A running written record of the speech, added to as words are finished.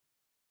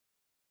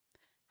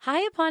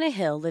High upon a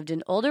hill lived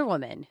an older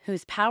woman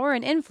whose power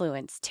and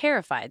influence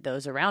terrified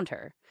those around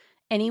her.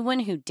 Anyone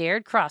who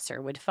dared cross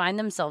her would find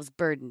themselves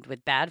burdened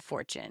with bad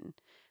fortune.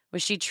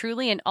 Was she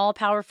truly an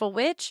all-powerful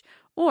witch,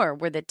 or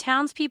were the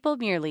townspeople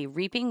merely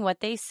reaping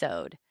what they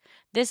sowed?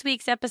 This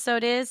week's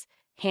episode is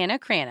Hannah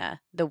Cranna,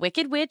 the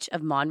Wicked Witch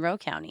of Monroe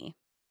County.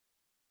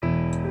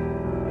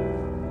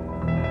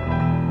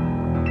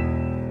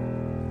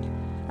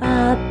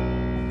 A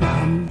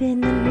bump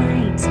in the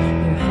night,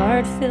 your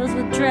heart fills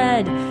with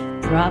dread.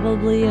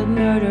 Probably a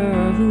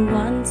murderer who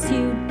wants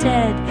you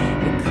dead.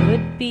 It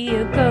could be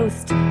a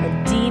ghost,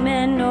 a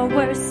demon, or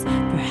worse.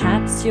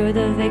 Perhaps you're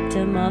the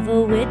victim of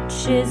a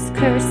witch's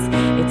curse.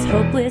 It's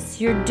hopeless,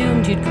 you're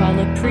doomed. You'd call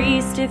a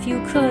priest if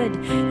you could.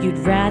 You'd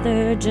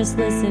rather just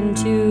listen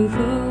to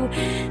who?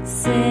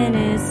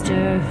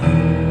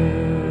 Sinisterhood.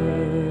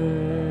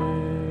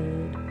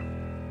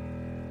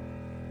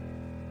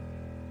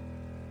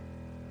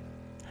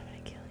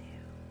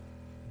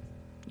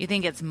 You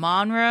think it's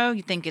Monroe?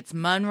 You think it's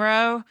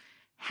Monroe?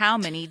 How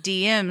many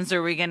DMs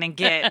are we going to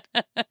get?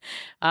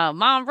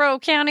 Monroe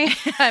County?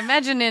 I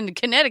imagine in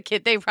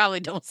Connecticut, they probably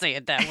don't say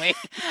it that way.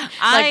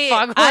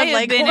 I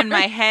have been in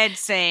my head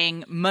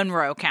saying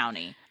Monroe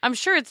County. I'm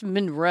sure it's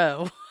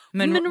Monroe.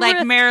 Monroe.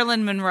 Like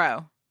Marilyn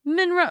Monroe.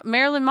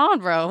 Marilyn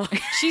Monroe.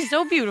 She's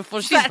so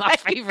beautiful. She's my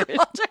favorite.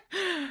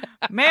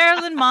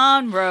 Marilyn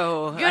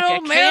Monroe. Good like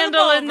old a Marilyn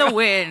candle Monroe. in the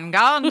wind.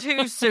 Gone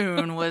too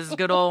soon was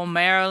good old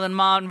Marilyn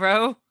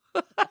Monroe.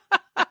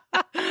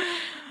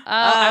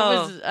 I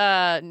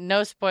was,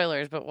 no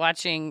spoilers, but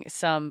watching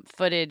some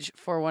footage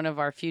for one of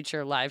our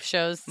future live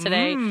shows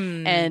today.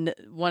 And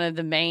one of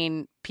the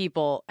main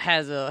people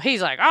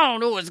he's like, I don't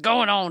know what's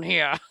going on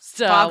here.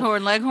 So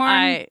Foghorn Leghorn?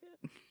 I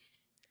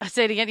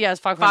say it again. Yeah,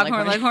 it's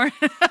Foghorn Leghorn.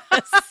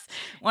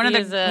 One of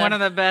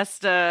the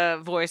best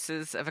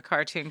voices of a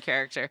cartoon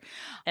character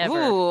ever.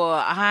 Ooh,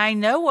 I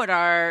know what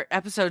our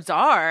episodes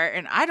are,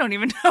 and I don't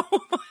even know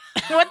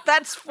what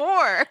that's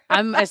for.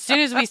 As soon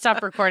as we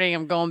stop recording,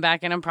 I'm going back,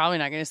 and I'm probably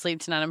not going to sleep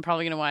tonight. I'm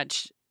probably going to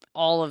watch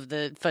all of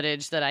the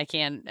footage that I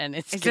can, and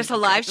it's. Is this a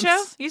live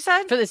show? You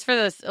said for this.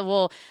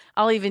 Well,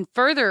 I'll even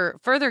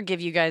further give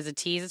you guys a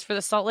tease. It's for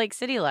the Salt Lake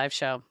City live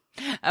show.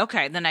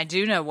 Okay, then I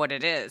do know what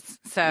it is.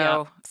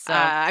 So,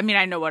 I mean,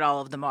 I know what all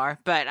of them are,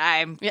 but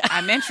I'm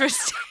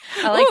interested.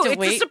 I like to it's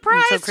wait a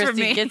surprise until for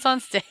me. Christy gets on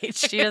stage.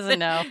 She doesn't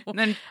know.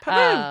 Then,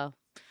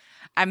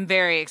 I'm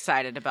very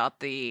excited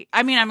about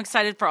I'm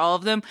excited for all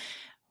of them,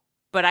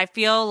 but I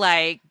feel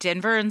like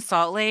Denver and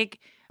Salt Lake,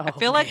 I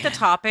feel like the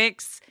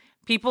topics,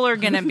 people are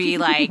going to be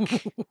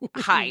like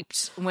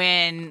hyped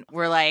when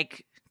we're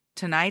like,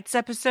 tonight's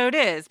episode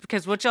is,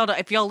 because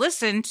if y'all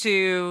listen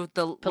to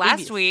the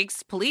last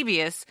week's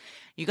Polybius,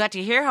 you got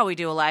to hear how we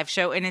do a live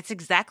show, and it's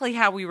exactly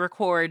how we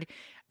record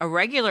a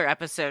regular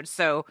episode.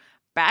 So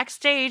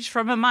backstage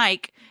from a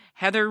mic,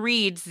 Heather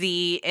reads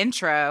the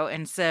intro,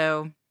 and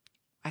so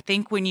I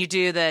think when you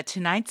do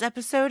tonight's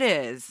episode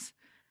is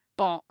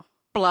blah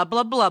blah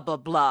blah blah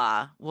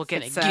blah, we'll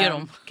get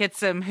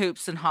some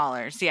hoops and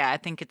hollers. Yeah, I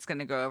think it's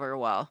gonna go over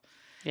well.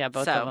 Yeah,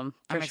 both of them,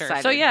 for I'm sure.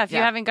 excited. So, yeah, if you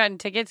haven't gotten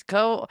tickets,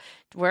 go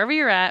wherever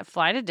you're at,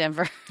 fly to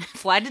Denver.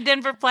 Fly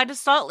to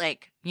Salt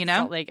Lake,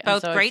 Salt Lake.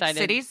 Both so great excited.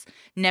 cities.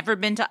 Never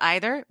been to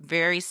either.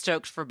 Very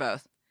stoked for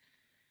both.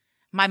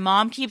 My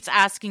mom keeps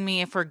asking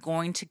me if we're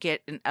going to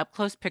get an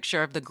up-close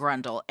picture of the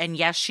Grundle. And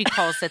yes, she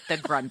calls it the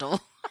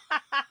Grundle.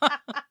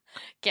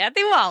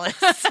 Kathy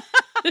Wallace.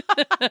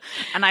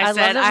 And I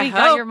said, love that we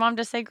got your mom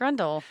to say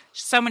Grundle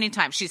so many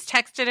times. She's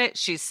texted it.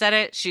 She's said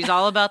it. She's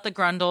all about the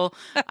Grundle.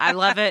 I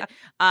love it.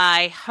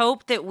 I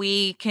hope that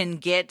we can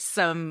get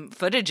some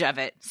footage of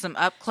it, some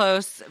up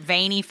close,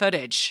 veiny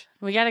footage.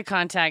 We got to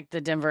contact the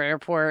Denver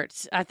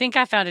airport. I think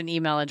I found an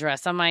email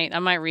address. I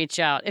might reach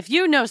out. If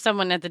you know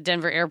someone at the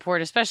Denver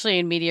airport, especially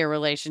in media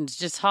relations,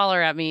 just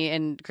holler at me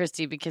and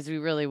Christy, because we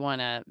really want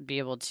to be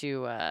able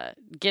to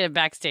get a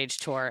backstage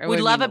tour.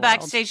 We'd love a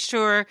backstage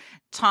tour.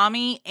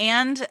 Tommy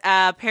and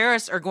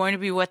Paris are going to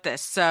be with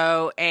us.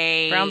 So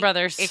Brown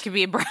Brothers. It could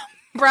be a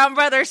Brown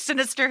Brothers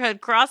Sinisterhood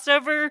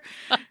crossover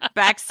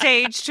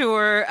backstage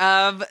tour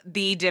of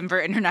the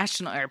Denver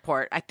International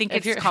Airport. I think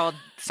it's called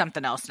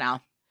something else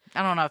now.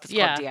 I don't know if it's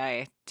called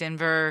DIA.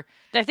 Denver.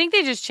 I think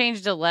they just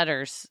changed the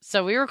letters.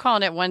 So we were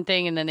calling it one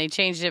thing and then they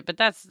changed it, but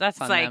that's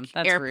on like them.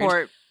 That's Airport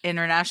rude.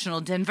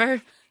 International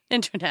Denver.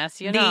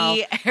 International.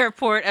 The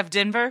airport of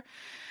Denver.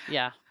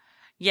 Yeah.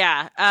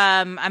 Yeah.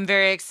 I'm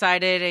very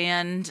excited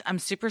and I'm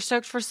super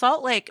stoked for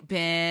Salt Lake.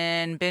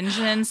 Been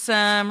binging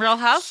some Real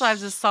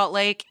Housewives of Salt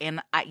Lake.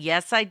 And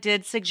yes, I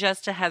did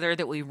suggest to Heather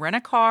that we rent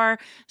a car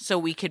so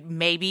we could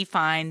maybe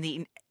find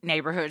the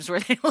neighborhoods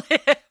where they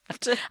live.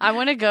 I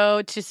want to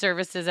go to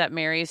services at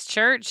Mary's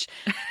Church.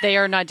 They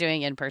are not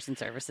doing in-person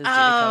services due to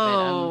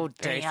COVID. I'm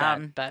very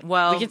sad, but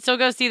we can still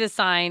go see the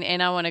sign,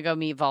 and I want to go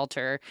meet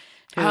Walter.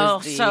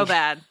 So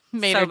bad.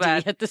 Maitre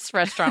d' at this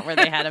restaurant where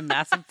they had a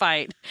massive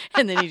fight,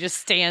 and then he just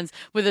stands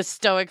with a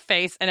stoic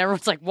face, and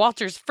everyone's like,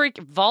 Walter with a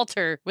V.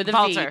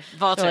 Walter.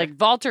 They're like,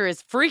 Walter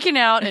is freaking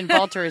out, and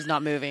Walter is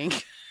not moving.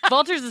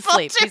 Walter's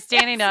asleep. He's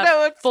standing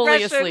up,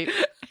 fully asleep.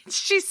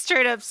 She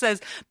straight up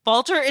says,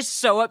 Balter is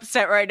so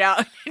upset right now.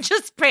 It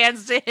just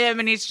pans to him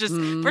and he's just,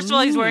 first of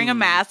all, he's wearing a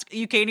mask.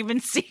 You can't even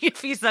see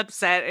if he's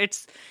upset.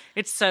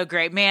 It's so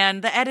great.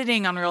 Man, the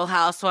editing on Real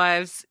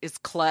Housewives is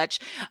clutch.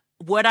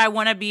 Would I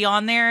want to be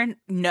on there?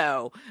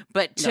 No.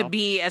 But to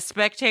be a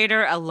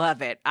spectator, I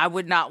love it. I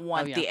would not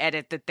want the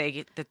edit that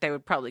they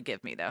would probably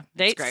give me, though.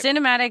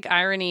 Cinematic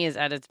irony is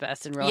at its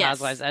best in Real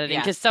Housewives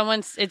editing because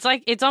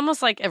it's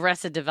almost like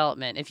Arrested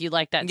Development, if you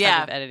like that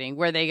type of editing,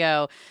 where they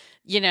go,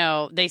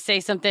 they say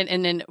something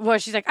and then,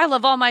 she's like, I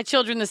love all my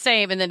children the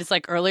same. And then it's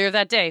like, earlier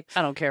that day,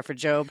 I don't care for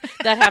Job.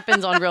 That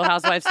happens on Real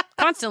Housewives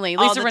constantly.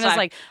 Lisa Rinna's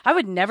like, I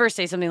would never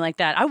say something like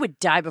that. I would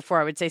die before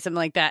I would say something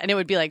like that. And it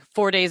would be like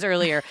 4 days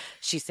earlier.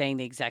 She's saying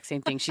the exact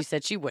same thing she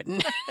said she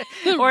wouldn't.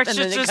 Or it's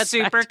just a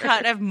super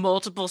cut of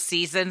multiple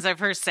seasons of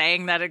her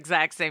saying that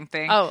exact same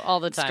thing. Oh, all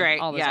the time. It's great.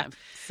 All the time.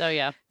 So,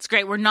 yeah. It's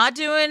great. We're not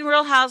doing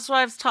Real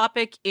Housewives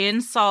topic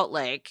in Salt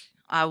Lake.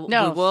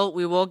 No.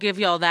 We will give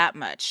y'all that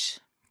much.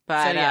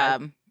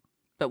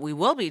 But we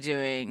will be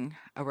doing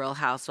a Real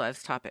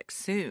Housewives topic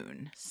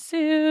soon.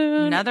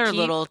 Another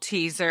little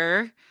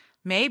teaser,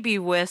 maybe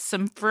with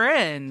some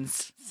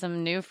friends.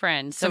 Some new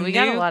friends. So we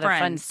got a lot of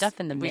fun stuff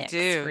in the mix. We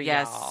do,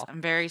 yes. Y'all.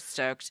 I'm very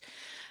stoked.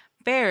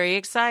 Very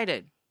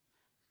excited.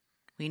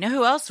 We know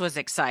who else was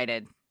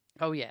excited.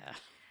 Oh, yeah.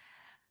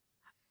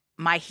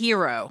 My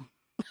hero.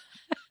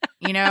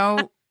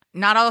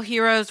 Not all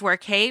heroes wear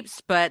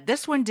capes, but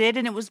this one did,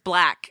 and it was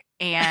black.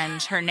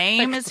 And her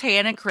name is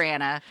Hannah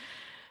Cranna,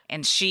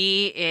 and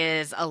she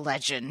is a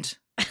legend.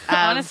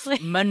 Honestly,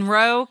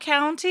 Monroe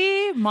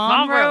County,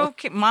 Monroe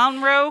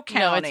County.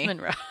 No, it's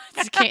Monroe.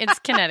 It's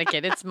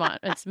Connecticut. It's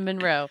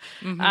Monroe.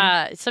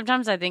 Mm-hmm.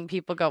 Sometimes I think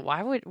people go,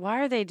 why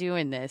are they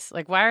doing this?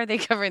 Like, why are they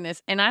covering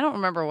this? And I don't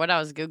remember what I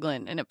was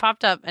Googling, and it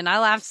popped up, and I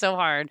laughed so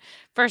hard.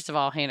 First of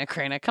all, Hannah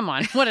Cranna, come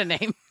on, what a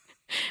name.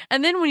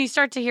 And then when you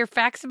start to hear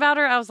facts about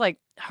her, I was like,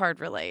 hard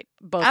relate.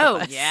 Both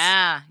of us.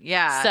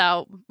 Yeah.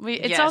 So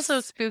it's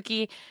also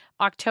spooky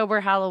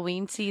October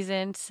Halloween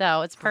season,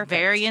 so it's perfect.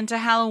 Very into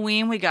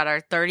Halloween. We got our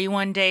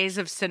 31 Days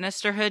of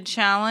Sinisterhood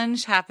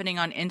challenge happening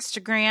on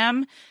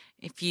Instagram.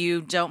 If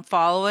you don't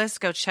follow us,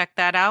 go check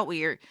that out.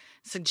 We are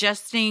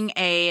suggesting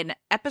an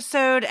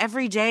episode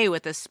every day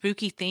with a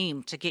spooky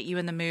theme to get you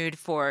in the mood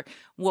for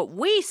what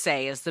we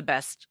say is the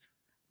best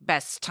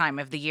time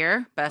of the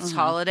year, best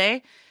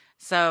holiday.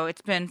 So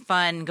it's been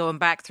fun going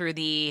back through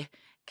the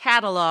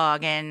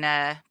catalog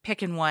and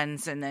picking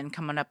ones and then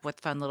coming up with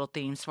fun little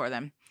themes for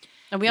them.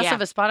 And we also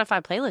have a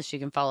Spotify playlist you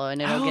can follow,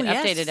 and it'll get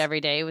updated every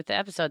day with the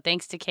episode.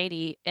 Thanks to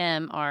Katie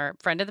M., our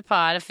friend of the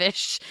pod, a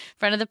fish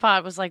friend of the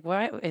pod, was like,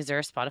 "What is there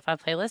a Spotify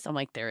playlist?" I'm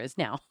like, there is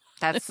now.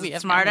 That's a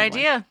smart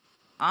idea.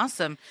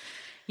 Awesome.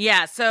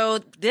 Yeah, so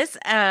this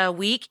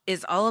week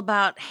is all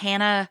about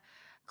Hannah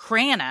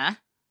Cranna.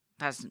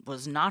 That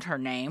was not her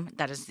name.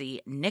 That is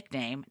the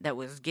nickname that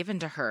was given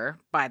to her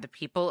by the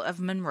people of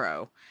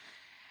Monroe.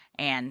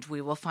 And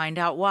we will find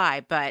out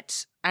why.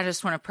 But I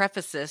just want to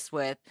preface this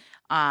with,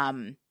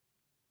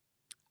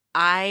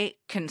 I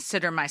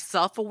consider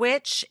myself a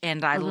witch,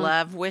 and I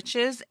love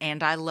witches,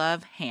 and I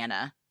love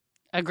Hannah.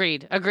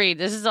 Agreed.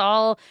 This is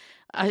all,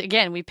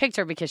 again, we picked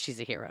her because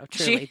she's a hero,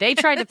 truly. They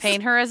tried to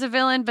paint her as a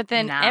villain, but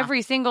then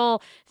every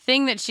single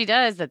thing that she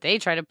does that they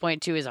try to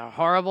point to is a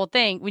horrible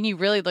thing. When you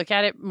really look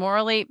at it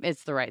morally,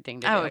 it's the right thing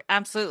to do. Oh,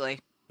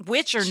 absolutely.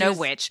 Witch or no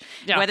witch.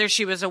 Yeah. Whether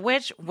she was a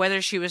witch,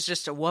 whether she was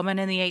just a woman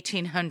in the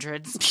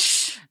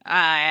 1800s,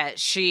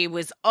 she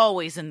was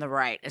always in the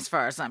right as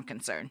far as I'm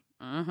concerned.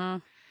 Mm-hmm.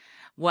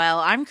 Well,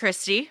 I'm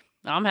Christy.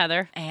 I'm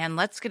Heather. And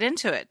let's get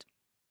into it.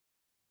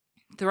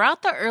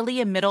 Throughout the early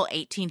and middle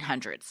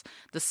 1800s,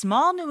 the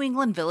small New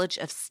England village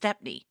of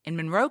Stepney in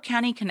Monroe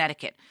County,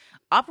 Connecticut,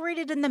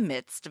 operated in the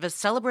midst of a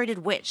celebrated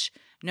witch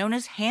known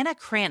as Hannah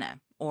Cranna,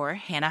 or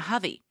Hannah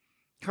Hovey.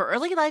 Her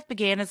early life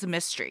began as a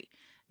mystery.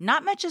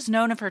 Not much is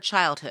known of her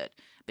childhood,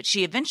 but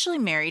she eventually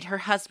married her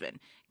husband,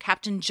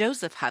 Captain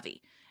Joseph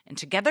Hovey, and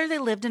together they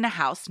lived in a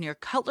house near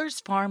Cutler's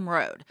Farm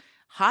Road,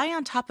 high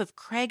on top of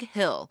Craig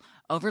Hill,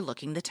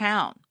 overlooking the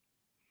town.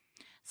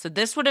 So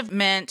this would have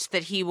meant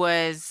that he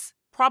was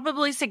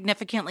probably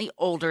significantly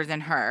older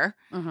than her,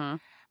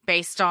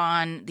 based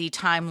on the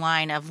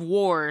timeline of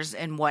wars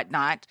and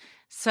whatnot.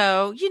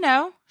 So,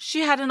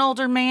 she had an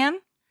older man.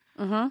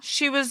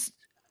 She was,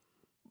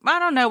 I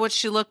don't know what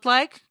she looked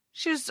like.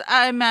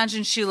 I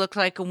imagine she looked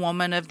like a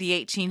woman of the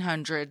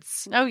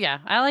 1800s. Oh, yeah.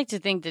 I like to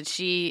think that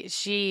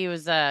she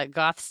was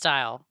goth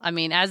style. I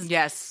mean,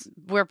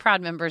 we're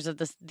proud members of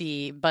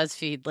the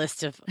BuzzFeed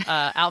list of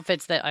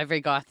outfits that every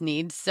goth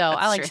needs. So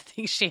I like to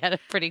think she had a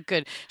pretty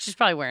good, she's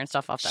probably wearing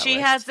stuff off that list. She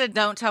has the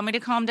Don't Tell Me to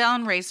Calm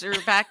Down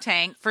Razorback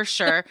tank for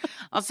sure.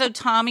 Also,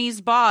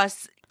 Tommy's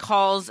boss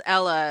calls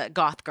Ella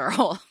goth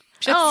girl.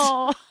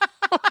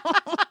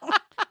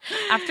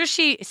 After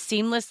she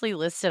seamlessly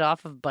listed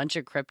off a bunch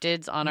of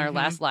cryptids on our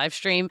last live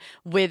stream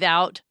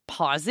without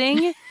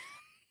pausing,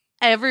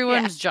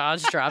 everyone's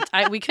jaws dropped.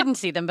 We couldn't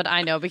see them, but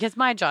I know because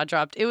my jaw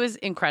dropped. It was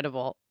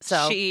incredible.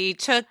 So she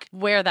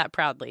wear that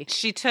proudly.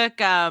 She took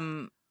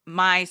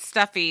my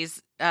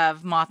stuffies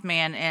of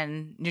Mothman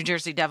and New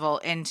Jersey Devil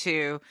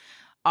into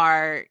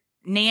our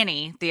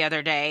nanny the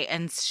other day,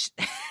 and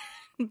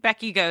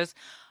Becky goes,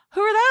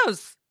 "Who are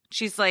those?"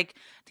 She's like,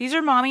 "These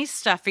are mommy's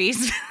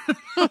stuffies."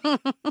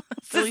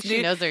 So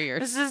she knows they're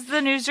yours. This is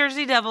the New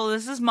Jersey Devil.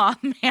 This is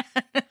Mothman.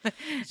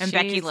 And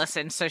Becky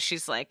listened, so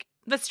she's like,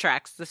 "This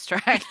tracks. This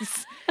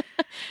tracks."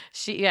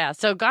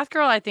 So Goth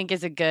Girl, I think,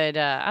 is a good.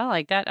 I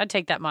like that. I'd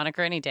take that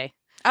moniker any day.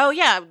 Oh,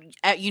 yeah.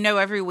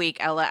 Every week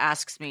Ella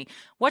asks me,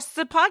 "What's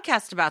the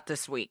podcast about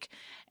this week?"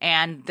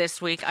 And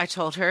this week I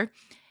told her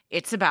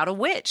it's about a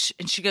witch.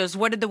 And she goes,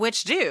 "What did the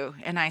witch do?"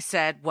 And I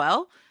said,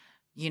 "Well,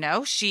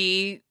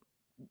 she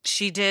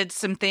did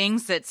some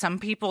things that some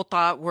people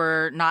thought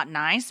were not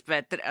nice,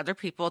 but that other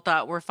people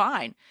thought were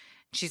fine."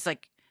 She's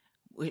like,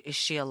 "Is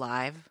she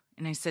alive?"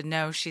 And I said,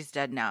 "No, she's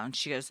dead now." And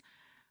she goes,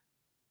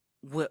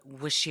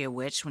 "Was she a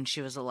witch when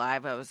she was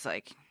alive?" I was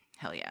like,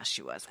 "Hell yeah,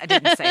 she was." I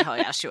didn't say hell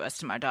yeah, she was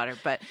to my daughter,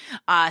 but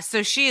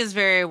so she is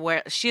very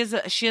aware. She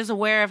is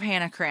aware of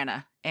Hannah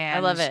Cranna, and I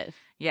love it.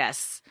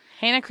 Yes,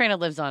 Hannah Cranna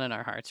lives on in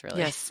our hearts, really.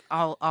 Yes,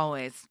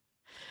 always.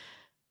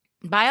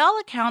 By all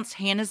accounts,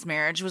 Hannah's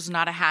marriage was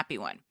not a happy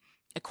one.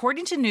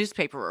 According to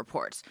newspaper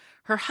reports,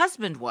 her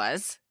husband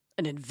was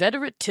an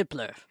inveterate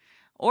tippler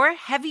or a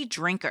heavy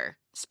drinker,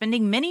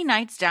 spending many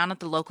nights down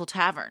at the local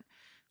tavern.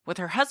 With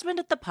her husband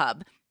at the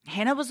pub,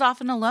 Hannah was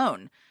often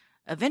alone.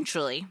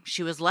 Eventually,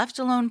 she was left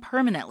alone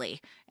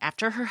permanently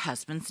after her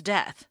husband's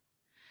death.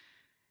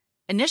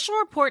 Initial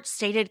reports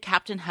stated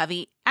Captain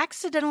Hovey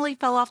accidentally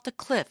fell off the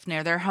cliff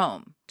near their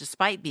home,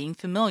 despite being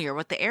familiar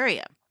with the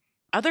area.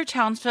 Other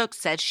townsfolk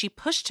said she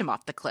pushed him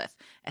off the cliff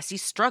as he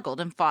struggled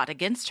and fought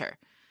against her.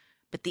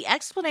 But the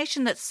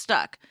explanation that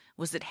stuck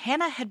was that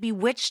Hannah had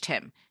bewitched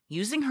him,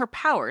 using her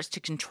powers to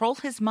control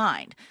his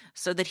mind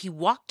so that he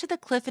walked to the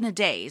cliff in a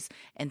daze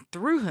and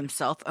threw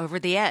himself over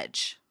the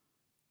edge.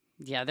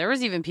 Yeah, there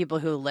was even people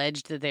who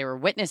alleged that they were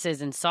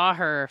witnesses and saw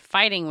her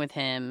fighting with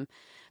him.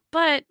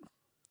 But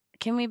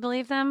can we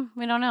believe them?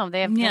 We don't know.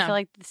 I feel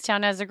like this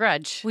town has a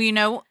grudge.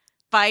 Well,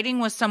 fighting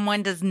with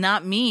someone does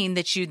not mean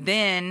that you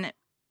then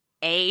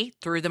A,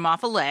 threw them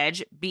off a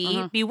ledge,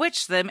 B,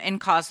 bewitched them and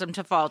caused them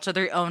to fall to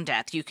their own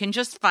death. You can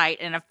just fight,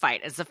 and a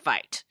fight is a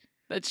fight.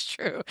 That's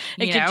true.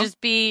 It could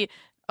just be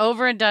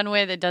over and done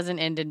with. It doesn't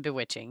end in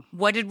bewitching.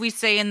 What did we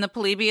say in the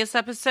Polybius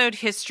episode?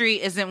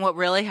 History isn't what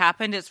really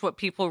happened. It's what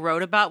people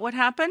wrote about what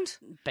happened.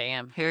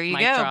 Bam. Here you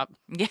Mic go. Drop.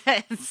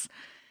 Yes.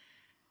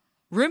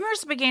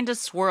 Rumors began to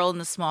swirl in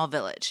the small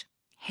village.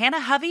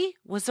 Hannah Hovey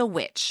was a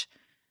witch.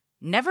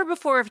 Never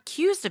before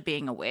accused of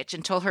being a witch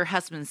until her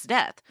husband's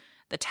death,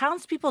 the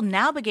townspeople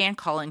now began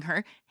calling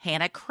her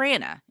Hannah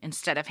Cranna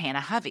instead of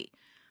Hannah Hovey.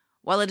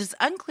 While it is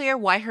unclear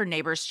why her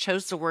neighbors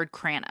chose the word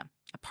Cranna,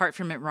 apart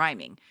from it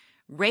rhyming,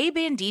 Ray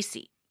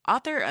Bandisi,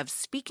 author of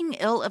Speaking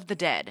Ill of the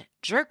Dead,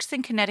 Jerks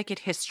in Connecticut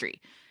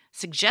History,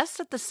 suggests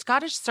that the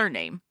Scottish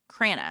surname,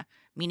 Cranna,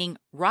 meaning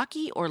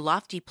rocky or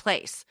lofty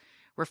place,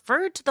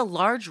 referred to the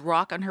large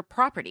rock on her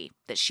property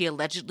that she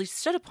allegedly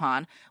stood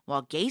upon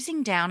while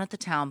gazing down at the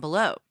town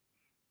below.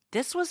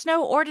 This was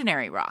no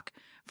ordinary rock,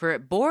 for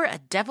it bore a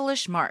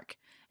devilish mark.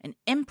 An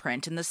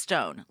imprint in the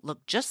stone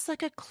looked just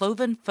like a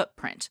cloven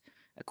footprint,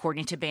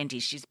 according to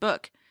Bandisi's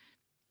book.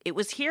 It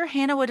was here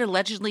Hannah would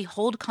allegedly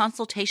hold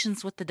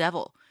consultations with the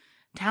devil.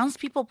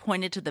 Townspeople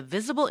pointed to the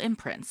visible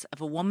imprints of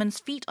a woman's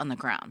feet on the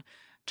ground,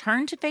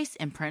 turned to face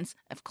imprints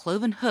of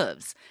cloven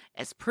hooves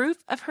as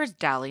proof of her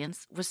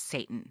dalliance with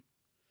Satan.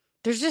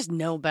 There's just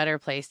no better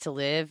place to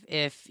live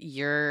if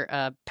you're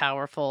a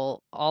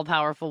powerful,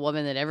 all-powerful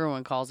woman that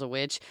everyone calls a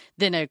witch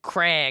than a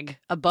crag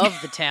above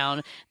the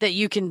town that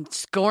you can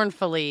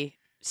scornfully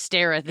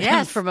stare at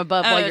them from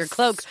above while your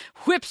cloak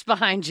whips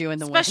behind you in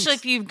the wind. Especially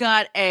if you've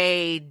got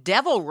a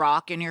devil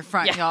rock in your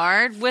front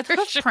yard with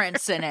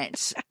hoofprints in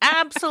it.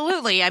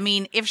 Absolutely. I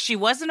mean, if she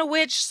wasn't a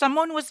witch,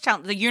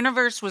 the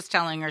universe was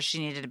telling her she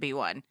needed to be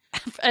one.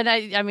 And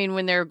I mean,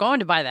 when they're going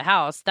to buy the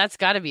house, that's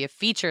got to be a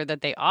feature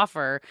that they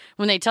offer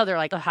when they tell they're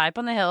like, high up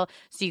on the hill,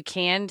 so you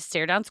can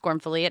stare down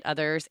scornfully at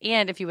others.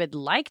 And if you would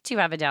like to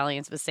have a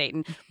dalliance with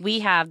Satan, we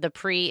have the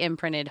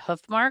pre-imprinted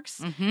hoof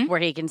marks where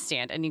he can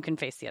stand and you can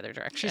face the other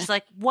direction. She's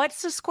like,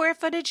 what's the square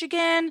footage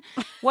again?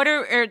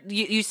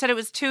 You said it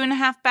was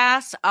 2.5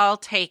 baths? I'll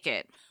take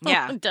it.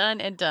 Yeah. Done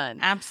and done.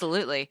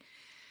 Absolutely.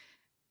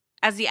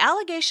 As the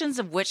allegations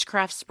of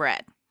witchcraft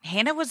spread,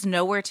 Hannah was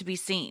nowhere to be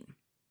seen.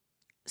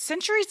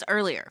 Centuries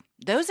earlier,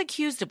 those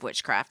accused of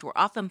witchcraft were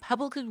often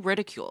publicly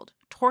ridiculed,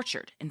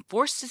 tortured, and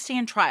forced to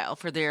stand trial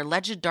for their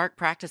alleged dark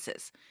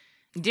practices.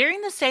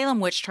 During the Salem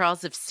witch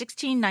trials of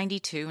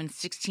 1692 and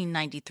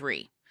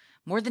 1693,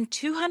 more than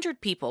 200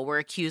 people were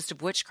accused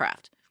of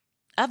witchcraft.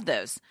 Of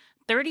those,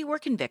 30 were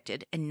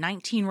convicted and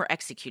 19 were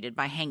executed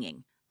by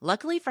hanging.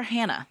 Luckily for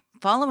Hannah,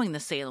 following the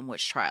Salem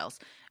witch trials,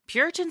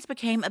 Puritans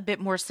became a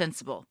bit more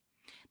sensible.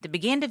 They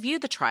began to view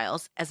the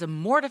trials as a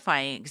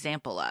mortifying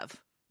example of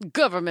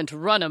government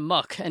run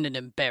amok and an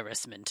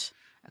embarrassment,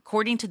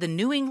 according to the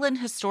New England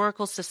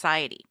Historical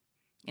Society.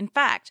 In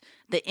fact,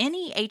 the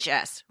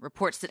NEHS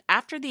reports that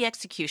after the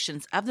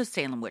executions of the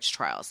Salem witch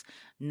trials,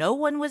 no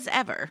one was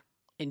ever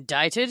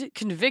indicted,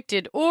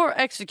 convicted, or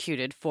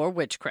executed for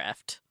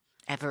witchcraft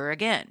ever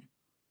again.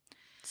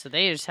 So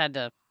they just had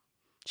to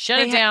shut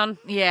it down.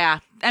 Yeah.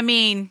 I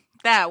mean,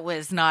 that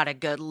was not a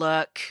good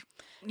look.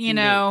 You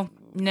know,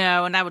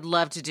 no. And I would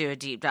love to do a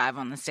deep dive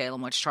on the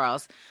Salem witch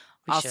trials.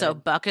 Also,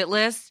 bucket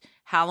list,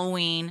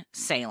 Halloween,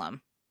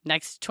 Salem.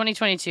 Next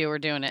 2022, we're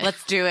doing it.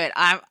 Let's do it.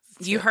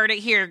 You heard it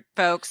here,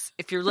 folks.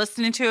 If you're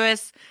listening to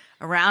us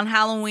around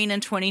Halloween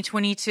in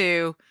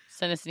 2022,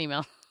 send us an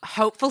email.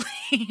 Hopefully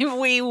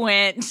we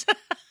went.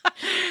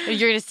 You're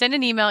going to send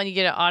an email and you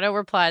get an auto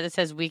reply that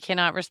says, we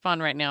cannot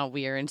respond right now.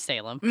 We are in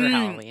Salem for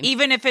Halloween.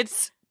 Even if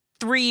it's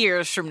 3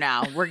 years from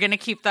now, we're going to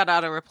keep that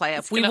auto reply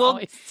up.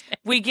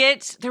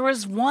 There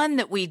was one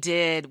that we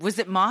did. Was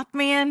it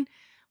Mothman?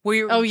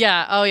 Oh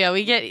yeah.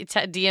 We get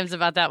DMs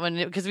about that one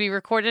because we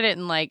recorded it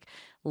in like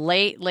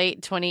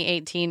late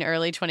 2018,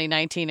 early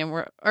 2019,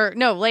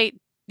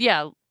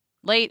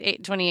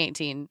 late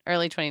 2018,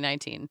 early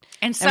 2019.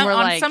 And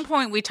on some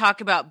point we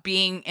talk about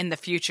being in the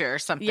future or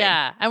something.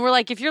 Yeah. And we're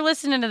like, if you're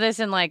listening to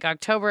this in like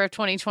October of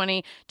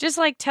 2020, just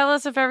like tell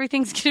us if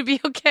everything's going to be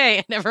okay.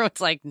 And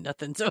everyone's like,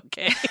 nothing's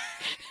okay.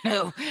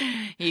 No,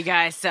 you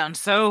guys sound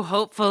so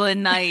hopeful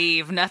and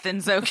naive.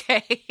 Nothing's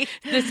okay.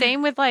 The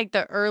same with like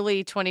the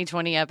early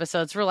 2020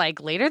 episodes. We're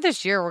like, later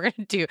this year, we're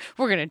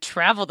going to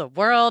travel the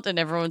world. And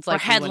everyone's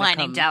like, we're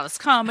headlining Dallas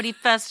Comedy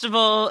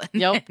Festival.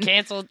 Nope.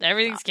 Canceled.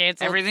 Everything's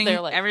canceled.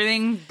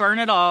 Everything, burn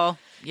it all.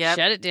 Yep.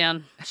 Shut it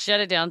down.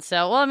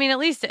 So, well, I mean, at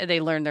least they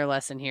learned their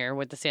lesson here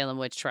with the Salem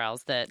witch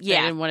trials that they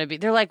didn't want to be.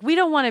 They're like, we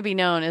don't want to be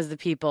known as the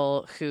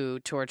people who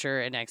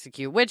torture and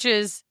execute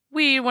witches.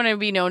 We want to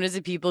be known as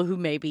the people who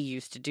maybe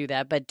used to do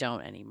that, but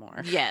don't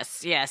anymore.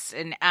 Yes.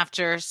 And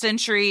after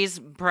centuries,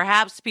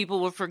 perhaps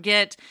people will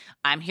forget.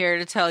 I'm here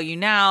to tell you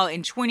now,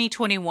 in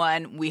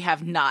 2021, we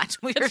have not.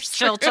 We are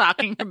still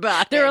talking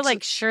about it. They were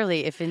like,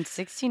 surely, if in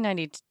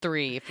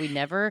 1693,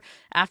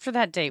 after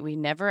that date, we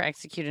never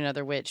execute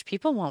another witch,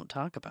 people won't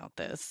talk about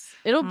this.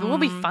 We'll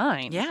be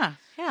fine. Yeah,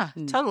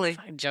 totally.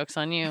 Joke's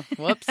on you.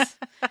 Whoops.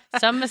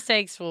 Some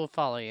mistakes will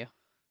follow you.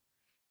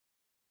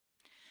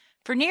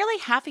 For nearly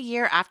half a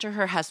year after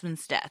her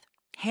husband's death,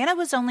 Hannah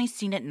was only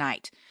seen at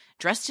night,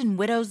 dressed in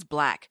widow's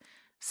black,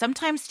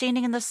 sometimes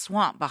standing in the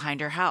swamp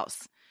behind her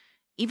house.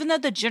 Even though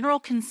the general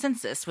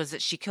consensus was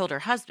that she killed her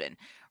husband,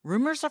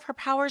 rumors of her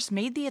powers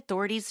made the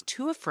authorities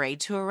too afraid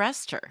to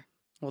arrest her.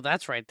 Well,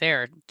 that's right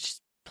there.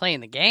 Just playing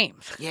the game.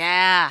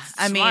 Yeah.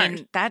 I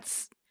mean,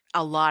 that's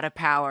a lot of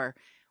power.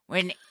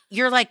 When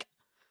you're like,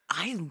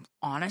 I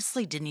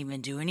honestly didn't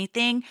even do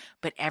anything,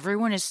 but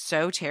everyone is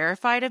so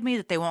terrified of me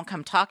that they won't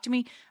come talk to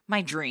me.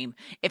 My dream.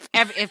 If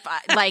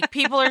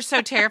people are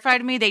so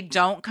terrified of me, they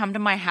don't come to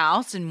my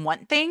house and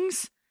want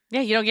things. Yeah,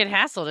 you don't get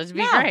hassled. It'd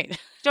be great.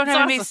 Don't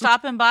have me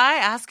stopping by,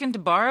 asking to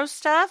borrow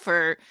stuff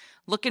or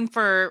looking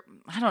for,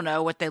 I don't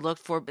know what they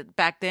looked for, but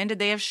back then, did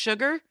they have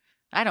sugar?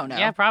 I don't know.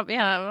 Yeah, probably.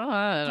 Yeah,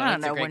 I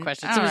don't know. That's a great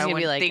question. Someone's going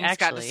to be like, things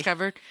got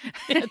discovered.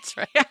 That's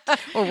right.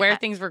 Or where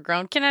things were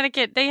grown.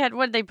 Connecticut,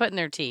 what did they put in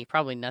their tea?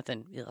 Probably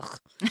nothing. Ugh.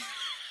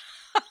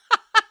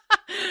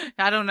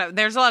 I don't know.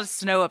 There's a lot of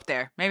snow up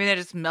there. Maybe they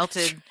just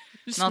melted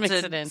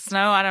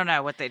snow. I don't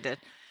know what they did.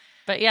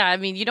 But yeah, I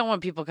mean, you don't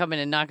want people coming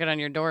and knocking on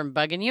your door and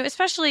bugging you.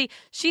 Especially,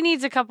 she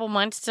needs a couple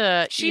months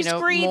to, She's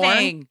grieving.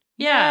 Mourn.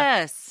 Yeah.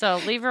 Yes. So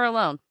leave her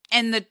alone.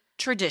 And the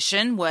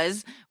tradition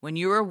was when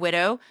you were a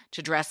widow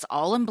to dress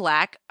all in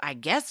black, I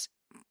guess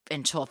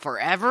until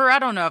forever. I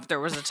don't know if there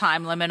was a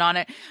time limit on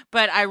it,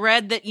 but I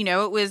read that,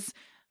 it was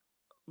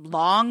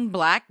long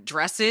black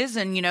dresses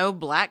and,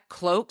 black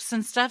cloaks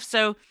and stuff.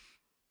 So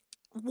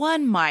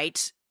one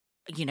might,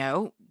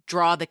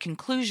 draw the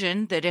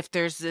conclusion that if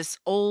there's this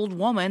old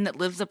woman that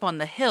lives up on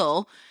the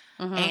hill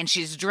and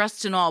she's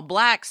dressed in all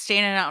black,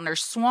 standing out in her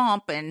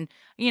swamp and,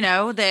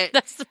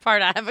 that's the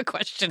part I have a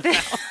question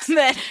about.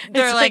 That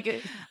they're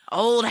like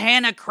old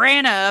Hannah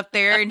Cranna up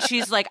there, and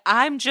she's like,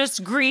 I'm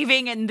just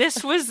grieving, and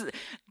this was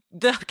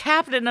the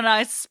captain and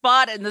I's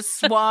spot in the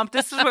swamp.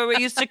 This is where we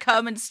used to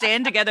come and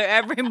stand together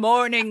every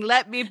morning.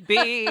 Let me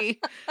be.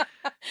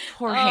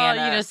 Poor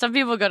Hannah. Some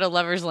people go to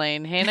Lover's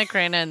Lane. Hannah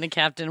Cranna and the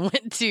captain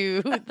went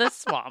to the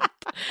swamp.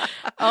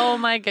 Oh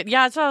my god.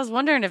 Yeah, so I was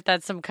wondering if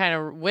that's some kind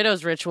of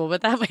widow's ritual,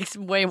 but that makes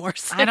way more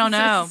sense. I don't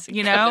know.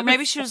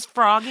 Maybe she was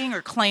frogging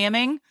or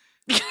clamming.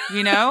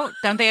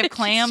 Don't they have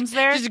clams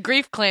there? Just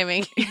grief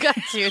clamming. You got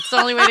to. It's the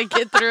only way to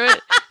get through it.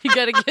 You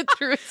got to get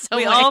through it some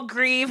way. We all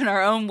grieve in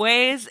our own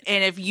ways,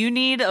 and if you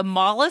need a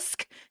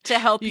mollusk to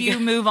help you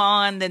move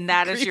on, then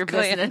that is your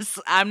business.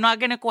 I'm not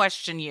going to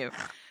question you.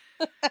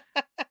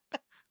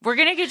 We're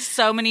going to get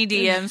so many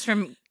DMs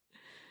from,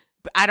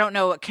 I don't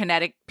know what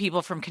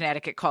people from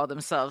Connecticut call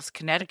themselves.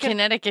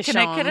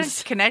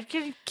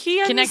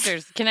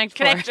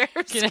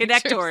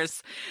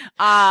 Connecticuters.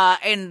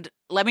 And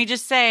let me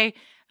just say,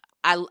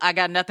 I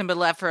got nothing but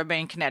love for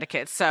being in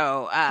Connecticut.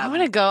 So I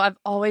want to go. I've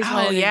always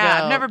wanted to go.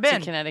 I've never been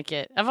to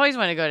Connecticut. I've always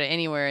wanted to go to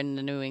anywhere in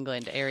the New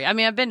England area. I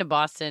mean, I've been to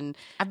Boston.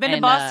 I've been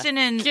to Boston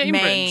and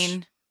Cambridge.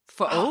 Maine.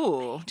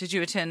 Did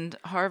you attend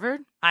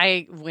Harvard?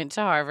 I went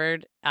to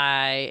Harvard.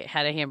 I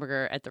had a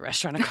hamburger at the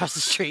restaurant across the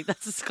street.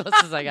 That's as close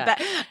as I got.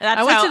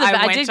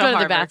 I did go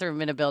to the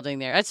bathroom in a building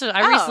there.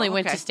 I recently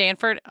went to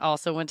Stanford.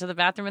 Also went to the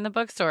bathroom in the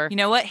bookstore. You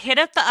know what? Hit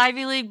up the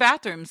Ivy League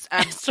bathrooms.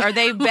 Are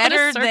they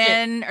better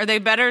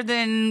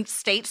than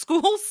state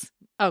schools?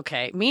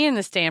 Okay, me in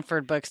the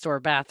Stanford bookstore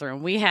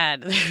bathroom,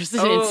 there's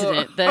an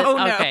incident.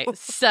 Okay,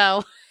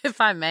 so if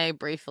I may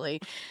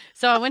briefly.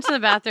 So I went to the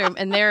bathroom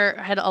and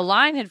a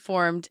line had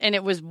formed and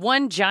it was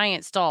one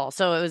giant stall.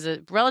 So it was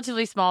a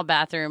relatively small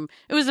bathroom.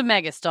 It was a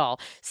mega stall.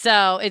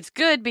 So it's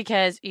good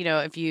because,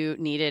 if you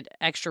needed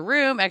extra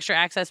room, extra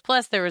access,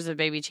 plus there was a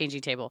baby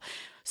changing table.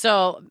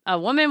 So a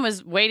woman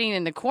was waiting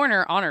in the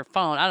corner on her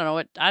phone. I don't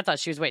know I thought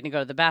she was waiting to go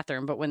to the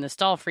bathroom, but when the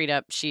stall freed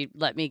up, she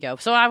let me go.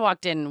 So I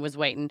walked in and was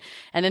waiting.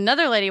 And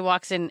another lady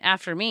walks in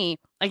after me.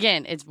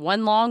 Again, it's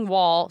one long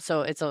wall.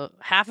 So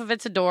half of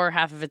it's a door,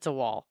 half of it's a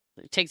wall.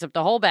 It takes up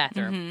the whole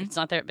bathroom. Mm-hmm. It's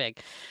not that big.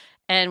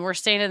 And we're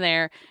standing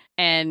there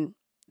and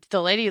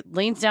the lady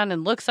leans down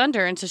and looks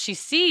under and so she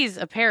sees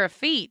a pair of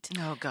feet.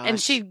 Oh, gosh. And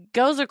she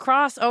goes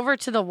across over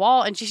to the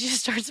wall and she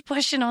just starts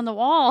pushing on the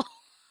wall.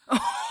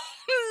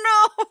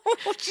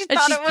 No, she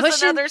thought it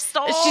was another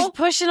stall. She's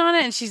pushing on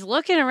it and she's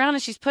looking around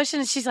and she's pushing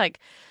and she's like,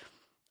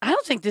 I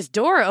don't think this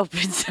door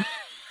opens.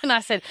 And I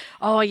said,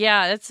 oh,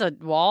 yeah, that's a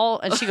wall.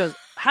 And she goes,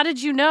 how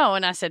did you know?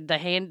 And I said,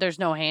 there's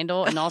no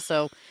handle and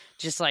also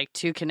just like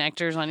two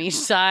connectors on each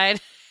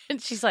side.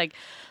 And she's like,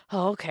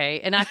 oh, okay.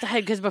 And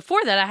because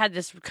before that, I had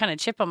this kind of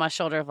chip on my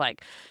shoulder of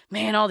like,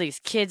 man, all these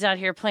kids out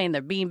here playing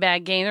their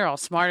beanbag game. They're all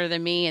smarter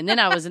than me. And then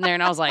I was in there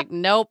and I was like,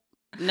 nope.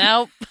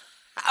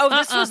 Oh,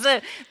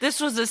 this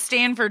was a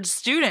Stanford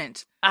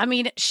student. I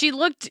mean, she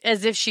looked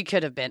as if she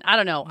could have been. I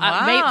don't know.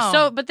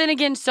 Wow. But then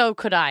again, so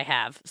could I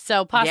have.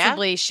 So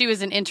possibly she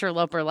was an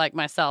interloper like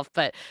myself.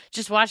 But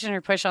just watching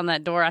her push on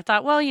that door, I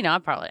thought, well,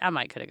 I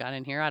might could have got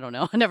in here. I don't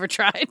know. I never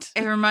tried.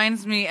 It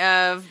reminds me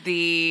of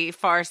the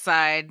Far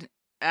Side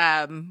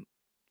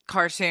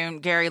cartoon,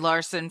 Gary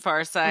Larson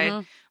Far Side,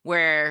 mm-hmm.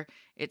 where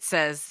it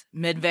says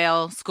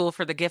Midvale School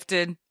for the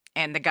Gifted,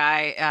 and the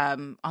guy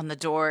on the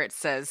door it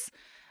says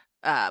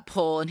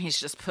pull, and he's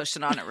just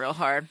pushing on it real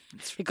hard.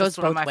 It goes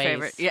both ways.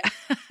 Favorite. Yeah.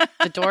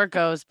 The door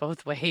goes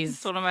both ways.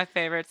 It's one of my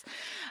favorites.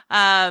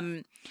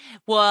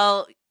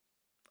 Well,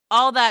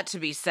 all that to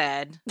be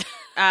said,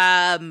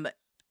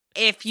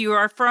 if you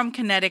are from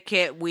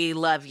Connecticut, we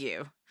love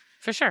you.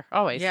 For sure.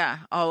 Always. Yeah.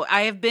 Oh,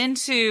 I have been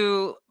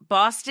to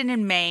Boston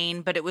and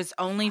Maine, but it was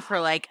only for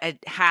like a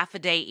half a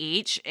day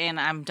each, and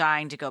I'm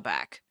dying to go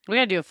back. We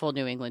got to do a full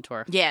New England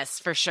tour. Yes,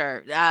 for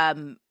sure.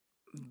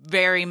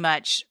 Very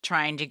much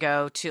trying to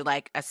go to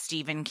like a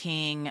Stephen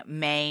King,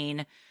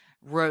 Maine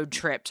road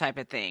trip type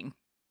of thing.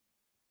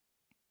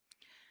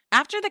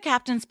 After the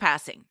captain's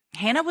passing,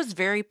 Hannah was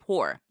very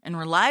poor and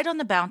relied on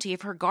the bounty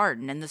of her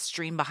garden and the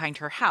stream behind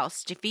her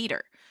house to feed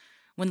her.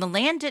 When the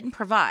land didn't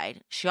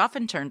provide, she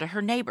often turned to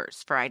her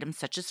neighbors for items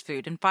such as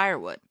food and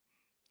firewood.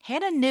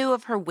 Hannah knew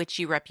of her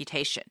witchy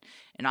reputation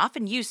and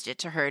often used it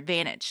to her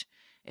advantage.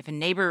 If a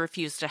neighbor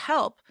refused to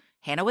help,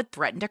 Hannah would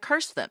threaten to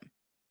curse them.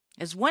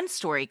 As one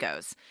story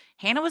goes,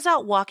 Hannah was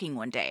out walking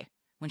one day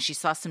when she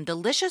saw some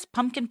delicious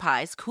pumpkin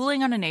pies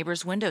cooling on a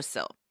neighbor's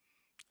windowsill.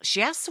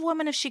 She asked the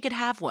woman if she could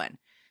have one.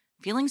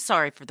 Feeling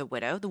sorry for the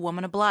widow, the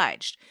woman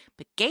obliged,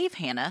 but gave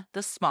Hannah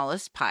the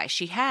smallest pie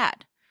she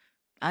had.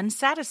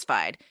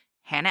 Unsatisfied,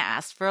 Hannah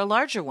asked for a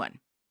larger one.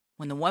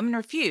 When the woman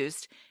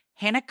refused,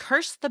 Hannah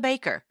cursed the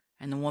baker,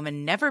 and the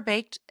woman never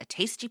baked a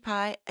tasty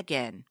pie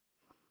again.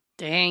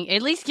 Dang,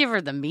 at least give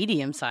her the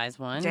medium-sized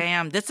one.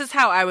 Damn, this is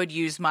how I would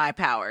use my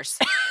powers.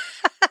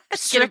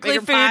 Strictly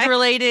food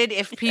related.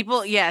 If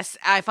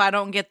I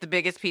don't get the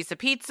biggest piece of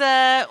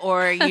pizza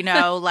or,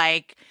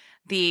 like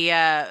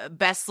the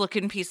best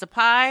looking piece of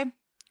pie,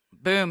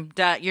 boom,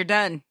 you're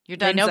done. You're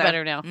done. They know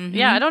better now. Mm-hmm.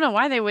 Yeah, I don't know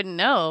why they wouldn't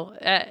know.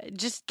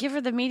 Just give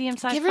her the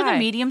medium-sized pie. Give her the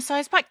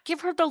medium-sized pie.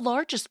 Give her the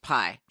largest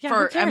pie.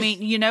 Yeah,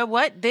 you know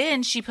what?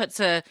 Then she puts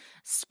a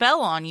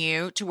spell on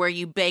you to where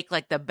you bake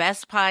like the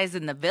best pies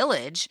in the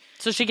village.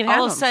 So she can have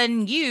them. All of a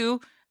sudden,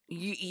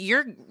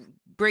 you're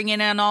bringing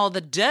in all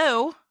the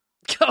dough.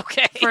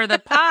 Okay. For the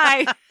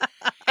pie.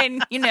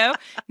 And,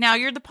 now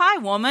you're the pie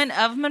woman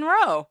of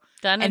Monroe.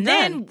 Done and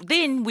done.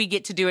 Then we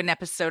get to do an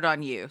episode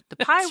on you. The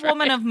pie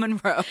woman of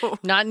Monroe.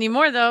 Not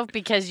anymore, though,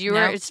 because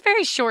it's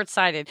very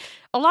short-sighted.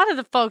 A lot of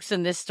the folks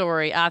in this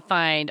story, I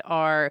find,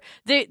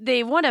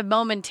 they want a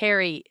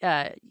momentary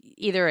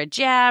either a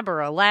jab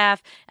or a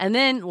laugh, and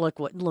then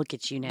look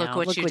at you now.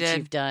 Look what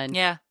you've done.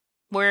 Yeah.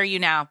 Where are you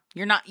now?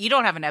 You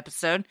don't have an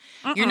episode.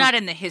 You're not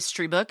in the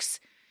history books.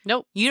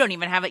 Nope. You don't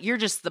even have it. You're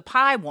just the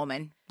pie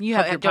woman.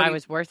 Your pie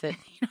was worth it.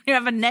 You don't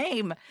have a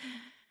name.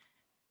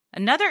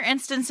 Another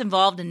instance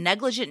involved a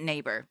negligent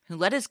neighbor who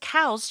let his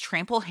cows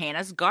trample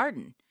Hannah's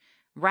garden.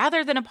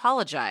 Rather than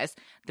apologize,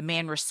 the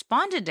man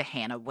responded to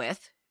Hannah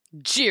with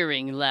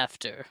jeering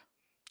laughter.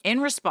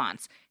 In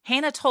response,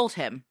 Hannah told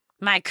him,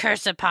 "My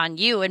curse upon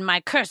you and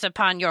my curse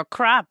upon your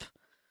crop."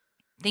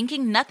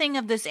 Thinking nothing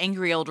of this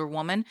angry older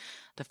woman,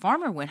 the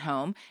farmer went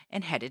home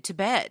and headed to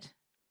bed.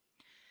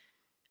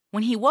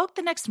 When he woke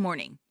the next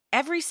morning,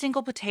 every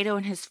single potato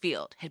in his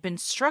field had been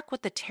struck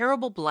with the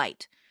terrible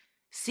blight.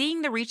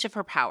 Seeing the reach of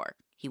her power,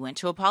 he went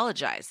to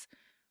apologize.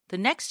 The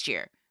next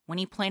year, when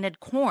he planted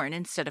corn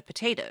instead of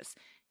potatoes,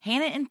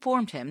 Hannah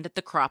informed him that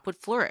the crop would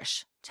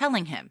flourish,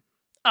 telling him,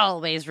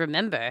 "Always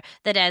remember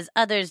that as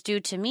others do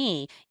to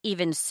me,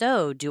 even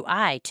so do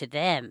I to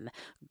them.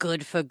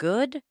 Good for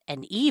good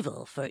and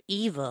evil for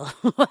evil."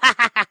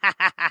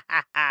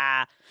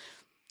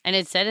 And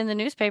it said in the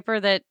newspaper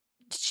that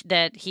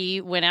he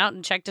went out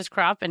and checked his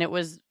crop and it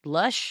was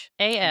lush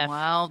AF.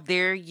 Well,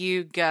 there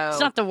you go. It's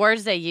not the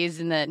words they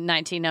used in the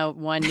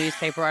 1901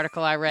 newspaper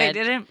article I read.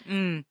 They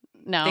didn't?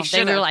 No,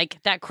 they were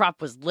like, that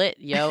crop was lit,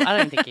 yo. I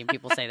don't think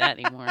people say that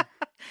anymore.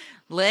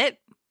 Lit?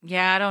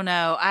 Yeah, I don't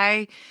know.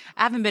 I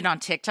haven't been on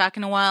TikTok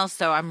in a while,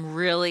 so I'm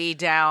really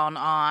down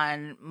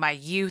on my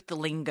youth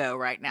lingo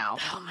right now.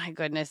 Oh, my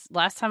goodness.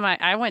 Last time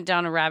I went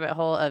down a rabbit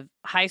hole of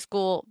high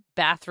school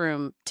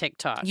bathroom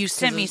TikTok. You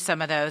sent me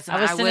some of those, and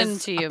I was sending them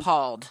to you.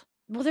 Appalled.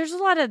 Well, there's a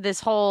lot of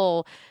this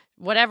whole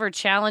whatever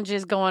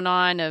challenges going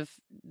on of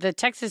the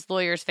Texas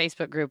Lawyers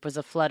Facebook group was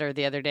a flutter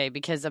the other day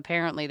because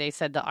apparently they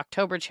said the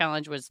October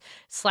challenge was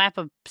slap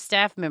a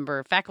staff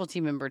member,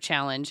 faculty member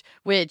challenge,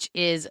 which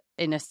is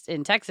in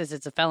Texas,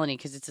 it's a felony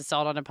because it's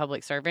assault on a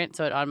public servant.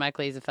 So it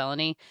automatically is a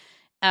felony.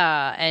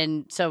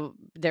 And so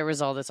there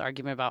was all this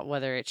argument about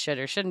whether it should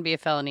or shouldn't be a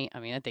felony. I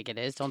mean, I think it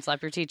is. Don't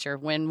slap your teacher.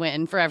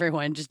 Win-win for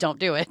everyone. Just don't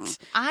do it.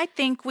 I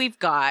think we've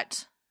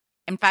got,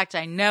 in fact,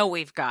 I know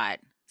we've got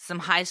some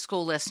high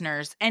school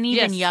listeners and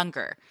even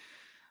younger.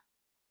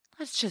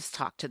 Let's just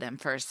talk to them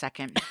for a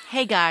second.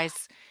 Hey,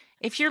 guys,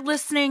 if you're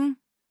listening,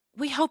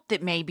 we hope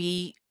that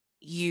maybe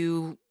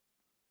you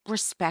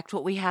respect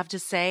what we have to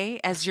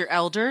say as your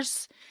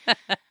elders.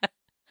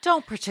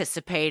 Don't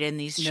participate in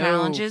these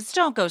challenges.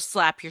 Don't go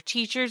slap your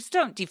teachers.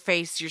 Don't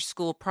deface your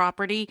school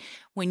property.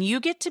 When you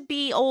get to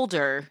be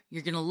older,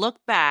 you're going to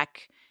look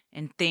back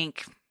and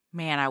think,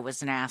 man, I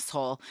was an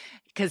asshole.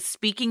 Because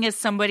speaking as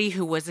somebody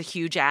who was a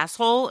huge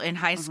asshole in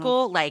high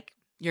school, like,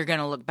 you're going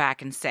to look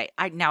back and say,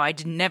 I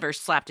never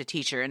slapped a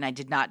teacher and I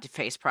did not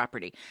deface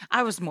property.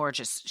 I was more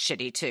just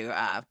shitty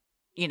to,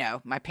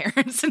 my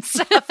parents and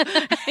stuff.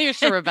 You're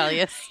so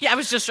rebellious. Yeah,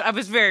 I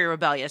was very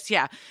rebellious.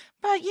 Yeah.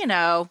 But,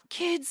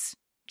 kids,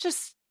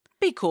 just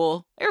be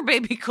cool. Everybody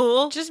be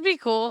cool. Just be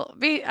cool.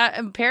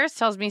 Paris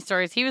tells me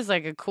stories. He was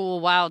like a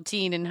cool, wild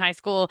teen in high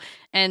school.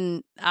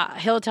 And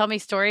he'll tell me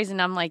stories.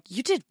 And I'm like,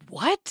 you did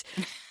what?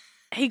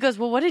 He goes,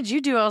 well, what did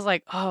you do? I was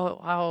like,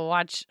 I'll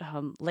watch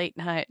late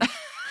night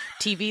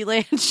TV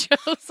land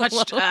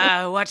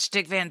shows. Watch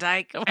Dick Van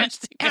Dyke.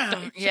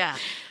 Yeah.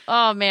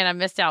 Oh, man, I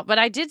missed out. But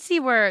I did see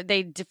where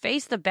they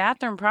defaced the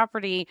bathroom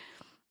property,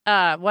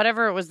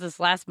 whatever it was this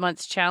last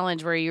month's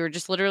challenge where you were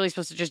just literally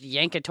supposed to just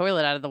yank a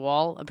toilet out of the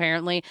wall,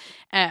 apparently,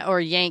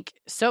 or yank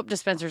soap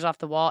dispensers off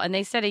the wall. And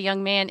they said a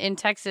young man in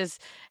Texas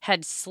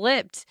had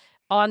slipped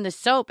on the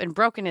soap and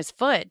broken his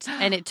foot,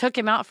 and it took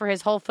him out for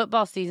his whole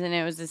football season.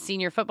 It was his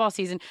senior football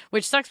season,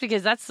 which sucks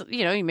because that's,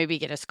 you maybe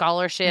get a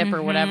scholarship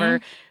or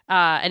whatever.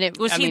 And it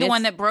was he the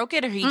one that broke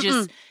it, or he was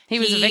a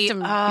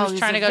victim. He was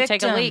trying to go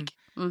take a leak.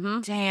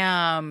 Mm-hmm.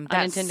 Damn, that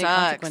unintended sucks.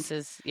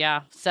 Consequences.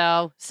 Yeah,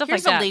 so stuff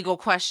Here's like that. Here's a legal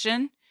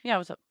question. Yeah,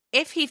 what's up?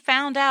 If he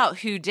found out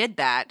who did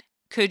that,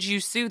 could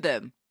you sue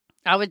them?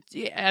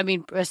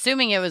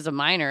 Assuming it was a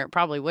minor, it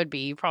probably would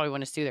be. You probably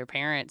want to sue their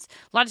parents.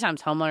 A lot of times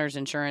homeowners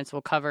insurance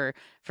will cover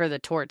for the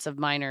torts of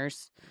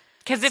minors.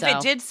 Because if it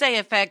did say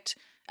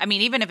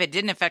even if it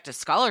didn't affect a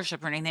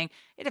scholarship or anything,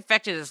 it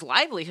affected his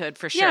livelihood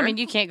for sure. Yeah,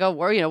 you can't go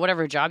work,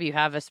 whatever job you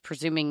have is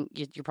presuming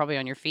you're probably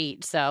on your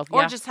feet. So,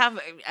 or just have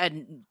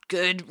a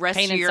good rest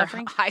of your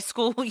high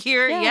school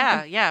year.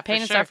 Yeah.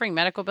 Pain and suffering,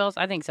 medical bills.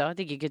 I think so. I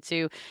think you could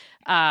sue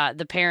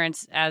the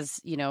parents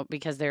as,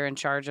 because they're in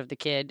charge of the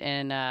kid.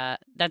 And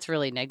that's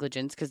really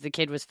negligence because the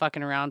kid was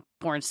fucking around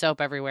pouring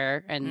soap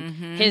everywhere.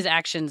 And his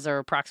actions are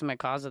approximate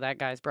cause of that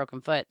guy's broken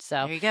foot.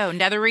 So there you go.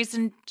 Another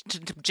reason to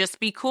just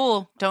be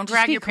cool. Don't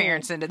drag your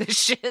parents into this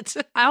shit.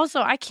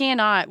 I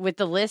cannot, with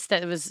the list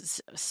that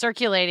was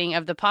circulating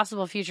of the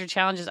possible future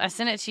challenges, I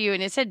sent it to you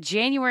and it said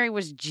January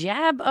was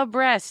jab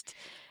abreast.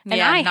 And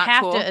I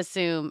have to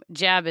assume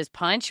jab is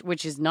punch,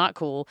 which is not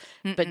cool.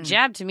 But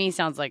jab to me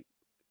sounds like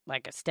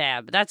a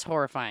stab. That's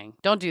horrifying.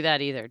 Don't do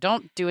that either.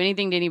 Don't do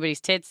anything to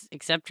anybody's tits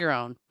except your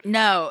own.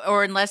 No,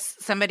 or unless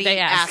somebody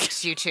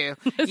asks you to.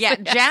 Yeah,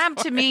 jab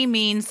to me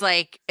means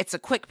like it's a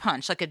quick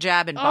punch, like a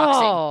jab in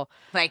boxing. Oh.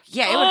 Like,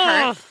 yeah, it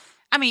would hurt.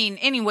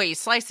 Any way you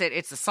slice it,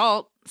 it's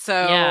assault. So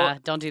yeah,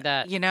 don't do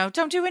that.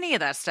 Don't do any of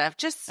that stuff.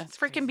 Just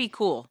freaking be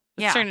cool.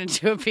 Let's turn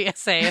into a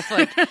PSA. It's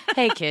like,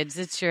 hey kids,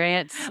 it's your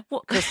aunts,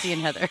 Christy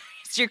and Heather.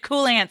 It's your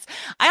cool aunts.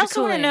 I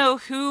also want to know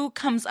who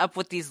comes up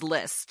with these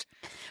lists.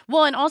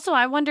 Well, and also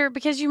I wonder,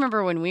 because you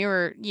remember when we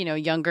were,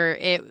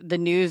 younger, the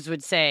news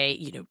would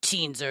say,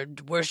 teens are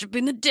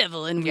worshiping the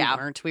devil, and we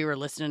weren't. We were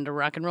listening to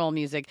rock and roll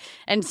music.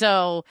 And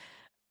so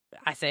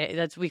I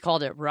say we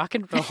called it rock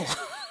and roll.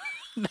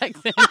 back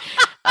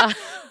then.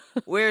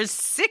 We're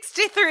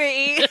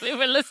 63. We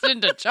were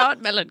listening to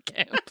John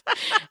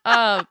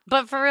Mellencamp.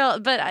 But for real,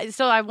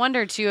 so I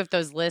wonder too if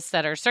those lists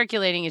that are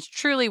circulating is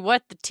truly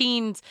what the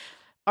teens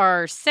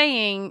are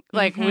saying.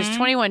 Like, was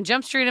 21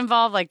 Jump Street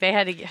involved? Like, they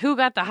had to who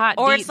got the hot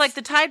or deets? it's like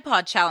the Tide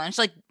Pod challenge.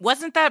 Like,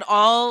 wasn't that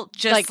all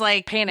just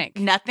like panic?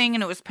 Nothing,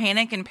 and it was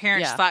panic, and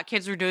parents thought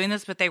kids were doing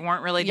this, but they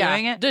weren't really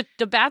doing it.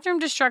 The bathroom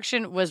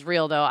destruction was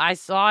real, though. I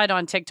saw it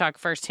on TikTok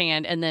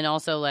firsthand, and then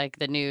also like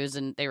the news,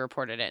 and they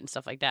reported it and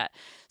stuff like that.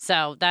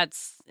 So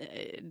that's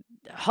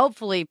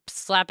hopefully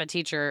slap a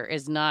teacher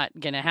is not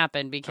going to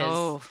happen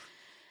because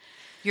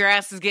your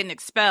ass is getting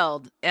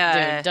expelled.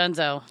 Dude,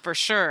 dunzo for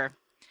sure.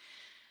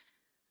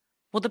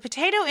 Well, the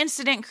potato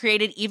incident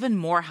created even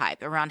more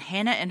hype around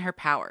Hannah and her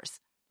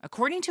powers.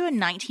 According to a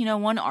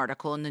 1901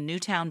 article in the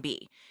Newtown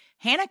Bee,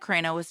 Hannah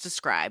Cranna was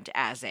described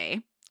as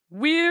a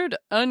weird,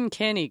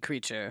 uncanny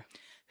creature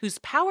whose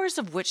powers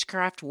of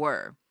witchcraft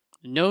were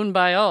known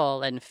by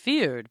all and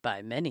feared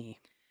by many.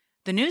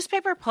 The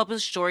newspaper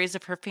published stories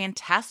of her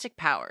fantastic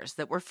powers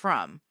that were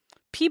from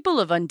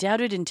people of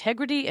undoubted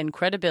integrity and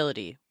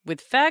credibility,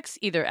 with facts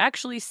either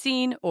actually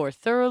seen or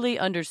thoroughly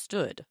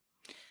understood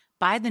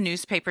by the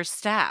newspaper's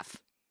staff.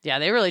 Yeah,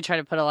 they really try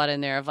to put a lot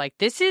in there of like,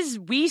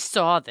 we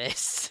saw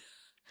this.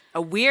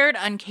 A weird,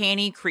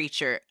 uncanny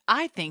creature.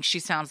 I think she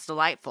sounds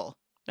delightful.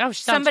 Oh,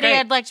 she sounds somebody great.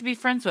 I'd like to be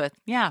friends with.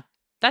 Yeah.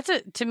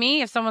 To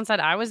me, if someone said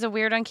I was a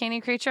weird,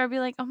 uncanny creature, I'd be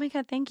like, oh my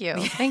God, thank you.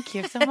 Thank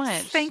you so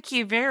much. Thank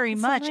you very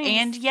much. Nice.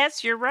 And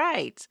yes, you're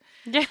right.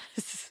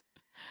 Yes.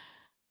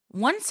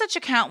 One such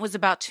account was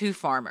about two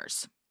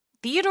farmers,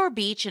 Theodore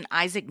Beach and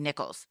Isaac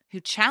Nichols,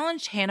 who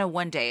challenged Hannah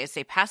one day as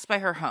they passed by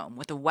her home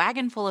with a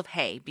wagon full of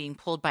hay being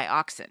pulled by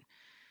oxen.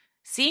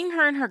 Seeing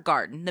her in her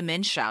garden, the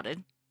men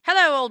shouted,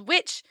 "Hello, old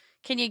witch!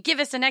 Can you give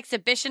us an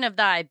exhibition of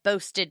thy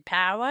boasted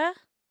power?"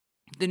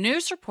 The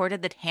news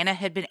reported that Hannah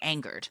had been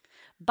angered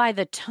by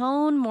the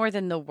tone more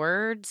than the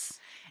words,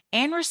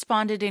 and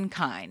responded in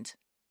kind.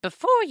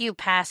 "Before you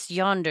pass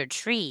yonder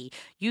tree,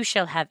 you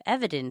shall have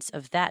evidence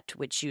of that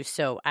which you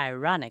so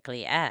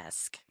ironically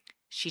ask,"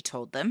 she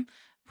told them,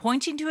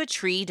 pointing to a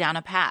tree down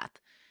a path.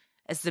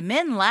 As the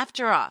men laughed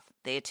her off,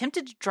 they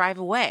attempted to drive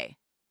away,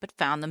 but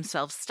found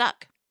themselves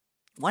stuck.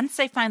 Once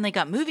they finally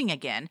got moving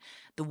again,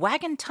 the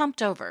wagon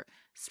tumped over,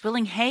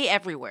 spilling hay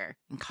everywhere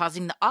and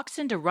causing the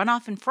oxen to run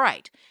off in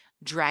fright,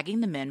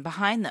 dragging the men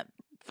behind them.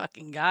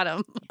 Fucking got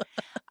him.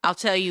 I'll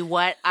tell you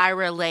what, I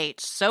relate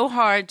so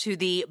hard to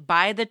the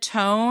by the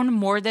tone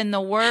more than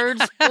the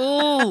words.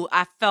 Ooh,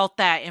 I felt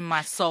that in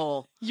my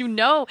soul. You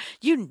know.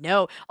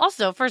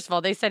 Also, first of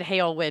all, they said,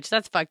 "Hey, old witch."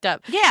 That's fucked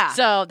up. Yeah.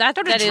 So that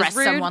address is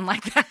rude. Someone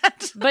like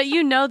that. But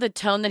you know the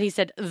tone that he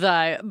said,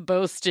 "Thy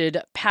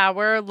boasted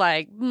power,"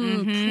 like,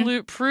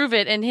 prove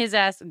it. And his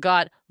ass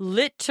got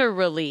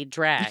literally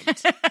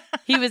dragged.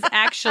 He was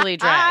actually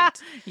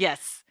dragged.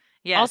 Yes.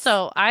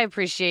 Also, I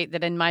appreciate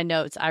that in my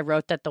notes, I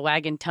wrote that the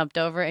wagon tumped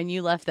over and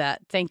you left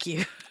that. Thank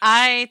you.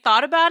 I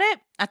thought about it.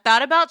 I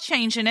thought about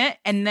changing it.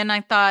 And then I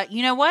thought,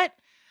 you know what?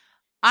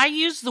 I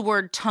used the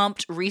word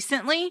tumped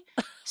recently.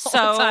 So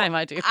all the time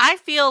I do. I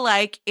feel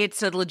like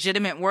it's a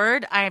legitimate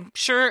word. I'm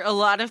sure a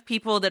lot of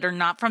people that are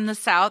not from the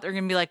South are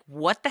going to be like,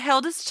 what the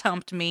hell does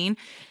tumped mean?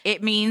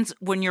 It means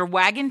when your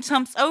wagon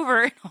tumps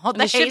over and all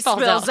the hay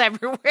spills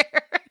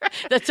everywhere.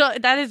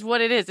 That is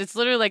what it is. It's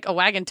literally like a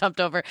wagon tumped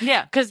over.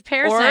 Yeah. Because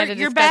Paris or had a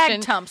your discussion.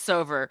 bag tumps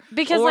over.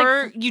 Because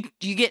or you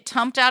get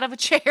tumped out of a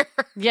chair.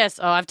 Yes.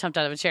 Oh, I've tumped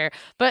out of a chair.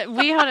 But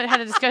we had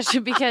a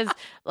discussion because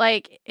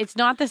like it's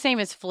not the same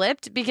as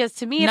flipped. Because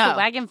to me, if the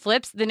wagon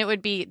flips, then it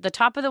would be the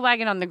top of the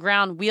wagon on the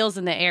ground, wheels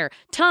in the air.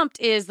 Tumped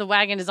is the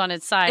wagon is on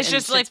its side. It's and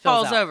just like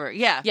falls over.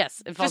 Yeah.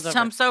 Yes. It falls just over.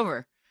 tumps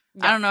over.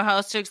 Yeah. I don't know how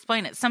else to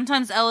explain it.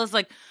 Sometimes Ella's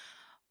like,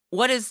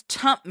 what does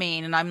tump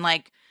mean? And I'm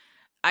like,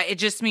 it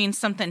just means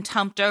something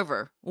tumped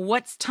over.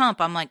 What's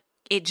tump? I'm like,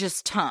 it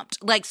just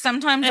tumped. Like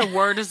sometimes a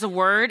word is a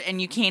word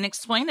and you can't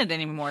explain it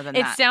any more than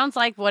that. It sounds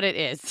like what it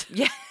is.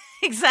 Yeah,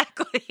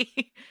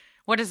 exactly.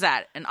 What is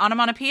that? An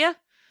onomatopoeia?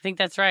 I think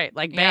that's right.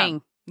 Like bang. Yeah.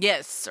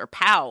 Yes, or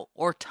pow,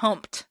 or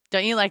tumped.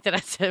 Don't you like that I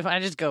said, I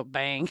just go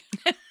bang?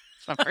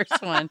 It's my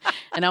first one.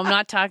 And I'm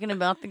not talking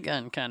about the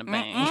gun kind of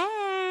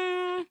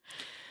bang.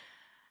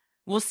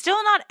 Well,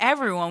 still not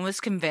everyone was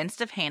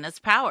convinced of Hannah's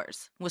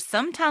powers, with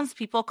some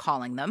townspeople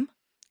calling them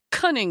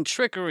cunning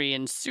trickery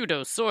and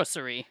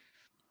pseudo-sorcery.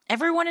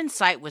 Everyone in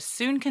sight was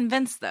soon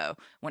convinced, though,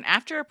 when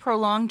after a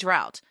prolonged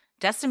drought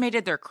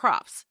decimated their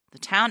crops, the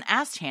town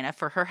asked Hannah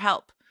for her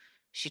help.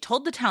 She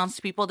told the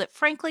townspeople that,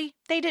 frankly,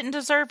 they didn't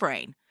deserve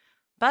rain.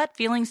 But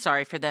feeling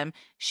sorry for them,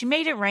 she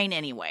made it rain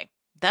anyway,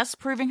 thus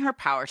proving her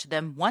power to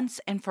them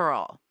once and for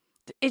all.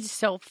 It's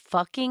so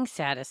fucking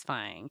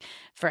satisfying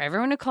for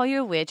everyone to call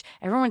you a witch.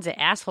 Everyone's an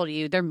asshole to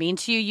you. They're mean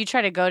to you. You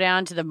try to go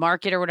down to the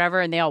market or whatever,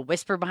 and they all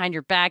whisper behind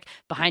your back,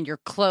 behind your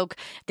cloak.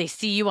 They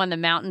see you on the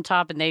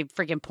mountaintop, and they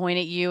freaking point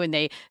at you, and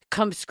they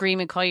come scream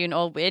and call you an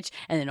old witch.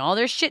 And then all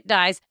their shit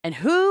dies. And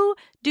who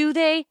do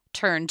they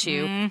turn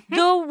to?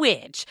 The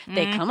witch.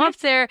 They come up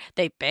there,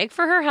 they beg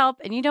for her help,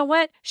 and you know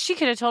what? She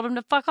could have told them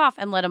to fuck off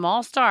and let them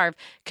all starve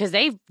because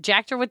they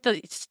jacked her with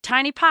the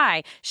tiny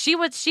pie. She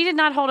did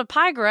not hold a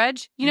pie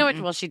grudge. You know what?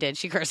 Well, she did.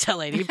 She cursed that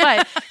lady,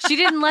 but she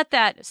didn't let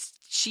that.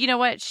 You know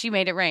what? She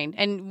made it rain,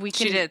 and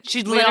she did.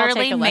 She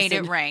literally made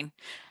it rain.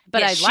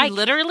 But yes, she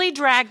literally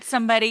dragged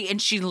somebody,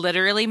 and she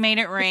literally made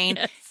it rain.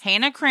 Yes.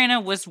 Hannah Cranna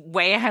was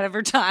way ahead of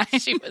her time.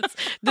 She was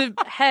the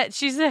head.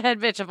 She's the head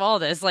bitch of all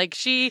this. Like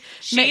she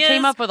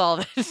came up with all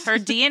this. Her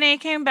DNA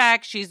came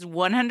back. She's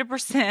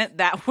 100%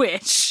 that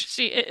witch.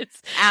 She is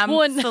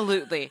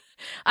absolutely.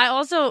 I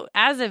also,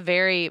 as a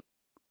very,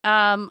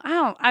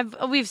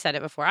 we've said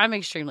it before. I'm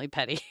extremely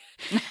petty,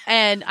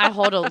 and I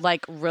hold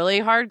really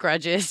hard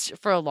grudges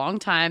for a long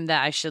time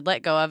that I should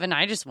let go of, and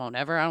I just won't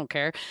ever. I don't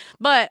care.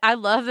 But I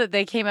love that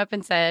they came up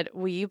and said,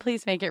 "Will you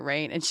please make it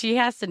rain?" And she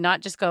has to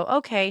not just go,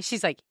 "Okay."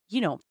 She's like,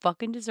 "You don't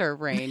fucking deserve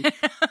rain,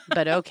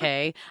 but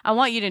okay. I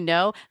want you to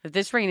know that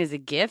this rain is a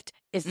gift.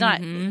 It's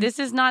not. This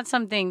is not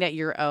something that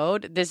you're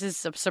owed. This is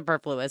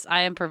superfluous.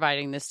 I am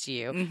providing this to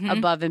you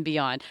above and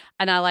beyond."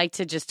 And I like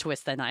to just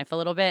twist the knife a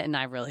little bit, and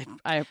I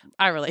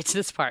relate to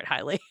this part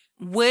highly.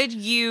 Would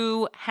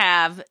you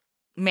have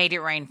made it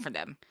rain for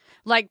them?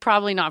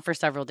 Probably not for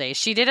several days.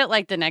 She did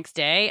it the next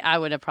day. I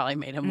would have probably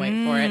made him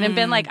wait for it and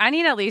been like, I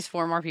need at least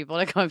 4 more people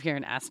to come up here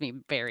and ask me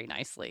very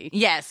nicely.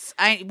 Yes.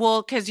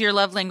 Because your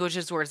love language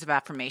is words of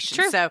affirmation.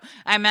 True. So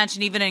I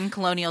imagine even in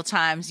colonial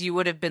times, you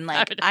would have been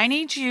like, I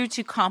need you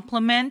to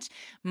compliment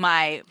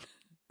my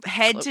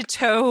head to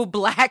toe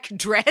black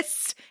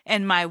dress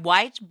and my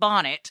white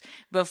bonnet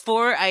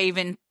before I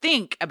even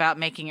think about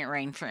making it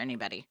rain for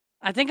anybody.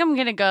 I think I'm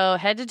going to go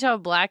head to toe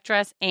black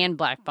dress and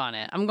black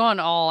bonnet. I'm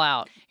going all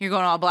out. You're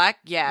going all black?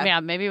 Yeah.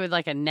 Yeah, maybe with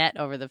a net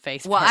over the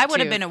face. Well, I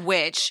would have been a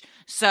witch,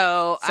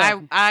 so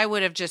I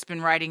would have just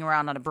been riding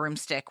around on a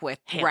broomstick with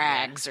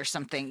rags or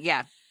something.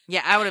 Yeah.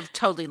 Yeah, I would have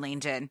totally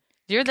leaned in.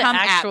 You're the Come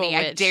actual at me.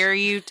 witch.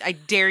 I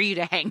dare you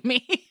to hang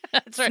me.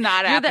 That's right.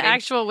 Not You're happening. the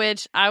actual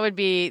witch. I would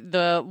be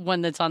the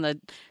one that's on the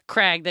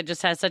crag that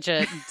just has such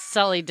a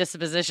sully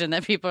disposition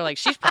that people are like,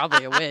 she's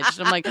probably a witch.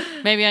 I'm like,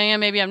 maybe I am,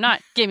 maybe I'm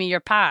not. Give me your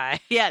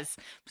pie. Yes.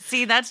 See,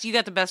 you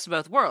got the best of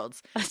both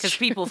worlds because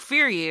people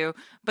fear you,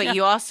 but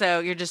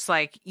you're just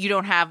like, you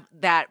don't have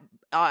that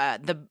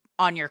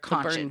on your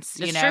conscience.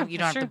 You know, you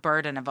don't have the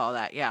burden of all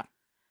that. Yeah.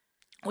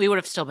 We would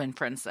have still been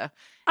friends though.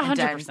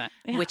 100%.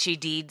 Yeah. Witchy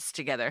deeds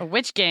together. A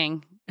witch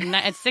gang.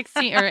 It's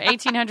 16 or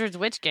 1800s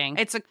witch gang.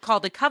 It's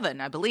called a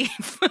coven, I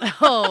believe.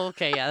 Oh,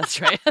 okay. Yeah, that's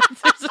right.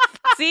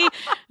 See?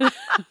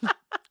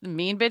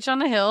 Mean bitch on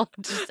the hill.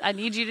 I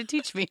need you to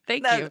teach me.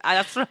 Thank you.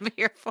 That's what I'm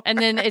here for. And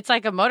then it's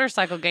like a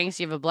motorcycle gang.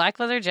 So you have a black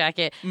leather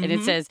jacket and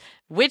it says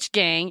witch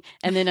gang.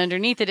 And then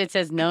underneath it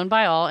says known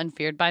by all and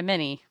feared by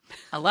many.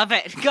 I love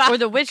it. God, or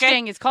the witch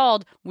gang is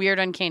called Weird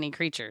Uncanny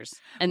Creatures.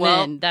 And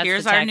then that's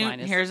here's the tagline.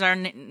 Here's our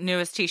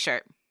newest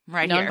t-shirt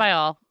right known here. By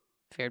all,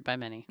 feared by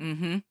many.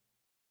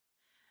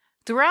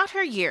 Throughout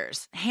her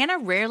years, Hannah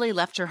rarely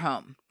left her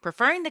home,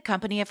 preferring the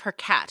company of her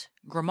cat,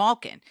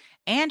 Grimalkin,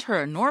 and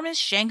her enormous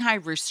Shanghai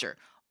rooster,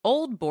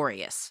 Old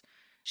Boreas.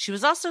 She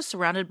was also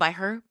surrounded by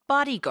her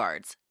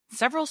bodyguards,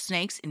 several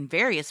snakes in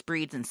various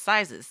breeds and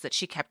sizes that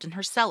she kept in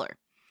her cellar.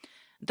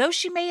 Though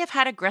she may have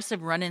had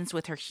aggressive run-ins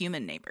with her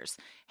human neighbors,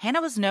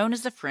 Hannah was known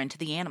as a friend to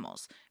the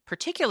animals,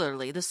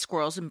 particularly the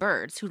squirrels and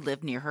birds who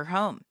lived near her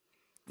home.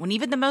 When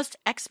even the most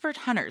expert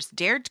hunters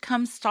dared to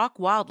come stalk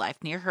wildlife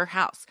near her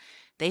house,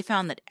 they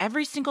found that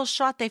every single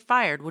shot they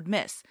fired would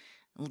miss,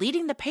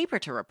 leading the paper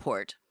to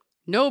report,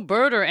 "No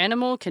bird or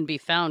animal can be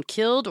found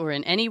killed or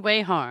in any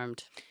way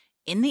harmed,"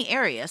 in the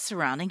area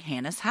surrounding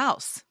Hannah's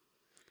house.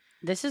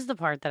 This is the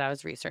part that I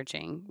was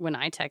researching when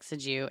I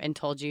texted you and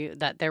told you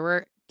that there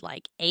were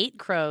 8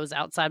 crows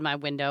outside my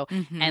window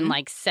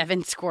and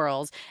 7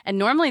 squirrels. And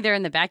normally they're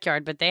in the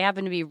backyard, but they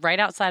happen to be right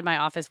outside my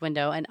office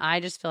window. And I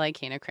just feel like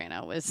Hannah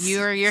Cranna was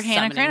Your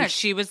Hannah Cranna.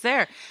 She was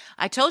there.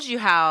 I told you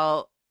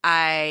how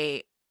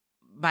my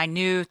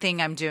new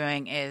thing I'm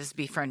doing is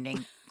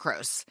befriending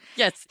crows.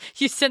 Yes.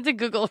 You sent the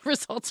Google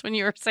results when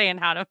you were saying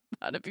how to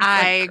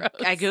befriend crows.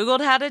 I Googled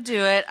how to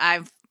do it.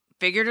 I've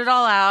figured it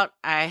all out.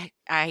 I'm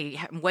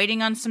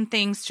waiting on some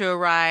things to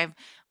arrive.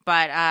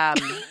 But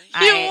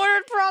you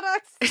ordered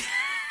products.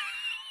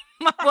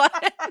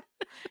 What?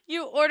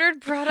 You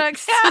ordered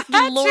products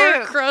to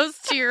lure crows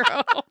to your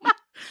home.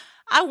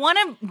 I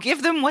want to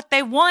give them what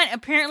they want.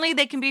 Apparently,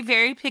 they can be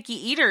very picky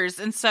eaters,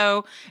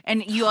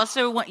 and you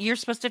also you're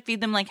supposed to feed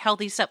them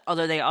healthy stuff.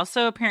 Although they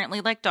also apparently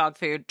like dog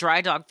food,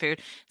 dry dog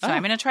food. So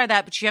I'm going to try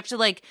that. But you have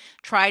to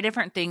try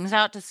different things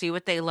out to see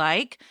what they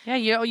like. Yeah,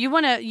 you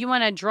want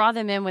to draw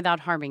them in without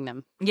harming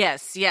them.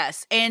 Yes,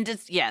 and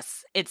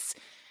it's.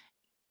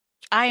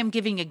 I am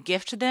giving a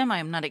gift to them. I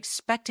am not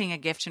expecting a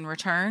gift in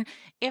return.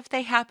 If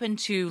they happen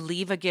to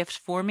leave a gift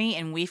for me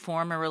and we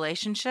form a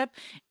relationship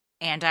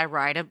and I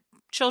write a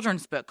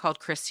children's book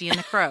called Christy and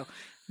the Crow,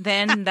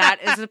 then that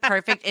is the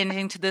perfect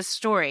ending to this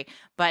story.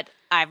 But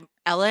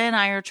Ella and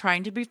I are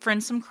trying to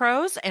befriend some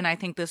crows, and I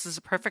think this is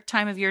a perfect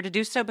time of year to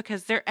do so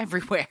because they're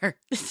everywhere.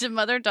 It's a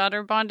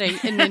mother-daughter bonding.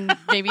 And then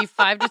maybe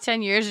 5 to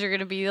 10 years, you're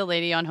going to be the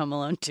lady on Home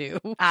Alone 2.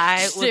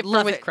 I would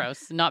love with it.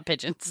 crows, not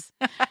pigeons.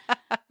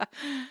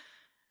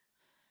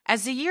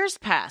 As the years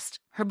passed,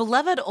 her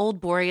beloved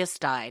Old Boreas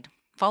died,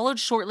 followed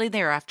shortly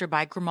thereafter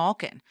by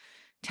Grimalkin.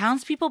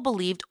 Townspeople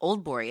believed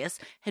Old Boreas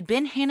had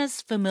been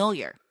Hannah's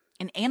familiar,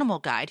 an animal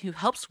guide who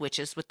helps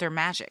witches with their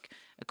magic,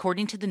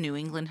 according to the New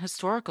England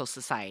Historical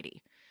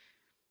Society.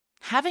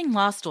 Having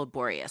lost Old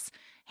Boreas,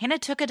 Hannah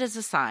took it as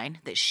a sign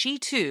that she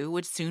too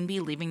would soon be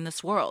leaving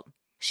this world.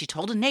 She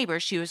told a neighbor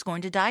she was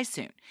going to die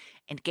soon,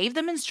 and gave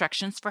them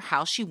instructions for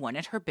how she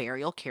wanted her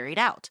burial carried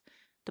out.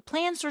 The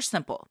plans were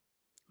simple.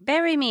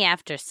 Bury me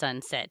after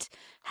sunset.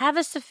 Have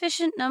a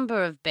sufficient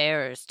number of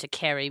bearers to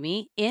carry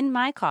me in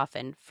my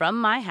coffin from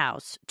my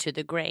house to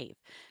the grave.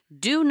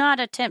 Do not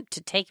attempt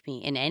to take me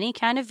in any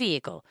kind of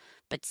vehicle,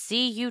 but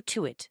see you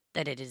to it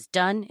that it is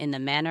done in the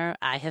manner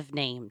I have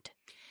named.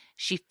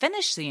 She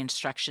finished the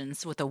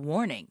instructions with a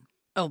warning.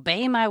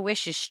 Obey my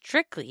wishes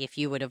strictly if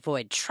you would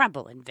avoid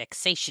trouble and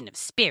vexation of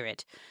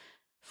spirit.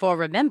 For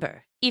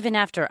remember, even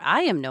after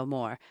I am no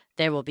more,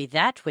 there will be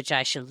that which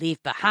I shall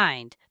leave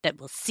behind that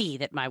will see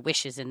that my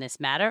wishes in this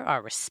matter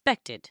are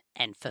respected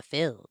and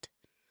fulfilled.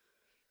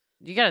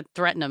 You got to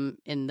threaten them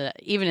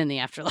even in the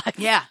afterlife.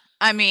 Yeah,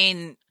 I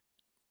mean,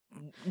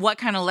 what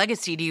kind of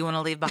legacy do you want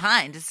to leave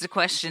behind? It's a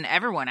question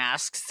everyone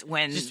asks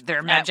when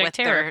they're met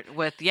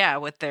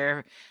with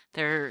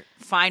their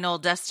final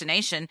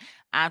destination.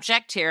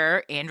 Abject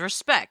terror and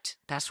respect.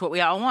 That's what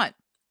we all want.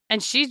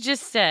 And she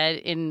just said,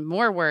 in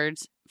more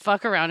words,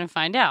 fuck around and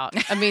find out.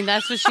 I mean,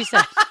 that's what she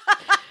said.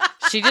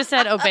 She just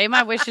said, obey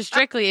my wishes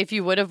strictly if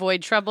you would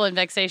avoid trouble and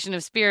vexation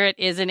of spirit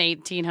is an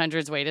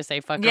 1800s way to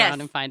say fuck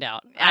around and find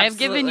out. Absolutely. I have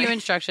given you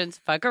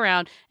instructions, fuck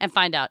around and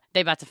find out.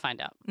 They about to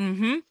find out.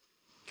 Mm-hmm.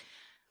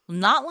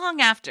 Not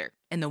long after,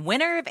 in the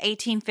winter of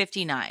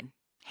 1859,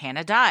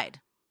 Hannah died,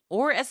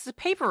 or as the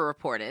paper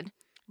reported,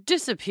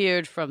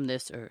 disappeared from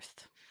this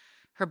earth.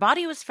 Her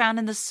body was found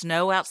in the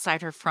snow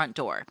outside her front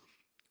door.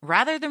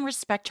 Rather than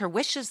respect her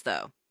wishes,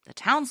 though, the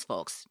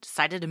townsfolks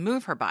decided to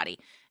move her body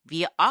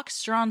via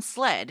ox-drawn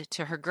sled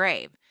to her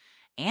grave,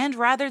 and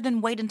rather than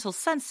wait until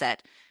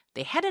sunset,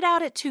 they headed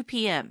out at 2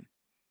 p.m.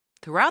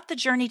 Throughout the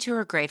journey to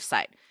her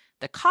gravesite,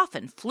 the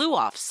coffin flew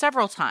off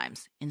several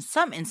times, in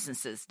some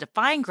instances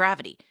defying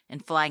gravity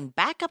and flying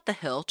back up the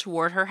hill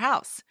toward her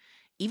house.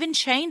 Even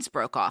chains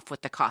broke off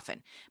with the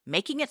coffin,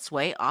 making its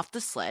way off the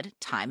sled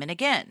time and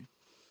again.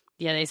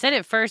 Yeah, they said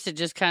at first it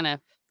just kind of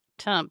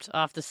tumped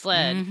off the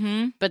sled.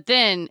 Mm-hmm. But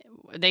then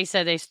they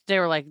said they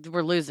were like,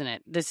 we're losing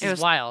it. This is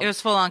wild. It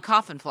was full on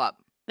coffin flop.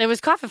 It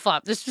was coffin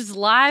flop. This was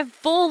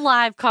full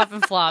live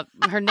coffin flop.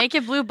 Her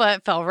naked blue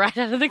butt fell right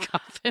out of the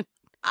coffin.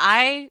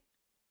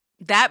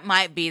 That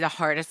might be the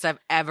hardest I've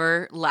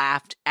ever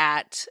laughed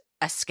at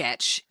a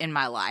sketch in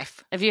my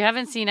life. If you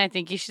haven't seen, I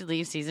think you should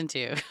leave season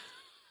 2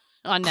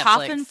 on Netflix.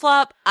 Coffin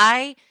flop.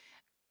 I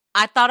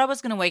thought I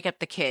was going to wake up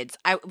the kids.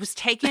 I was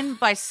taken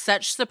by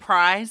such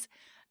surprise,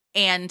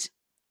 and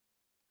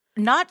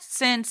not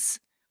since,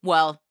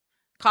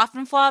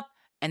 Coffin flop,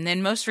 and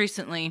then most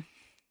recently,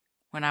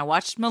 when I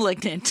watched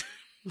Malignant.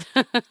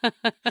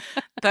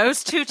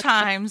 Those 2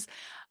 times,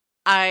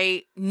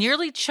 I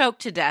nearly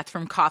choked to death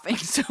from coughing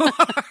so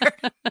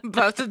hard.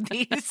 Both of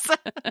these.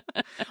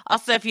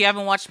 Also, if you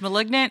haven't watched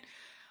Malignant,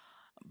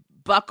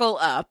 buckle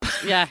up.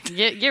 Yeah,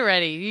 get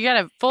ready. You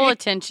got full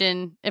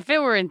attention. If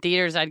it were in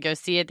theaters, I'd go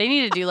see it. They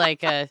need to do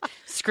like a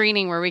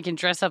screening where we can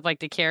dress up like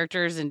the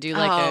characters and do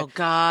like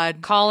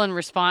call and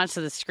response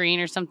to the screen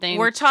or something.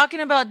 We're talking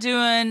about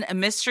doing a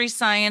mystery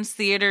science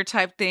theater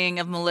type thing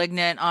of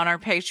Malignant on our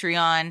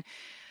Patreon.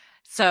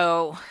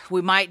 So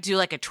we might do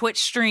like a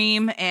Twitch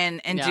stream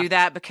and do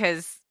that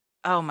because,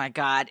 oh my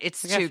God,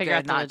 it's too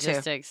good not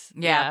to.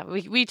 Yeah.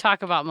 We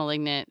talk about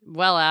Malignant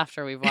well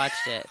after we've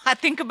watched it. I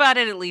think about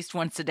it at least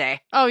once a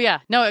day. Oh, yeah.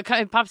 No,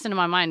 it pops into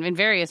my mind in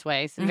various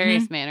ways, in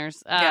various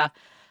manners. But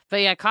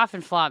yeah, coffin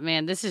flop,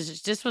 man. This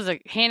was a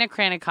Hannah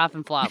Cranna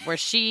coffin flop where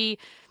she,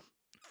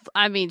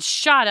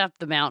 shot up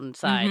the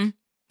mountainside. Mm-hmm.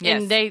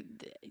 Yes. And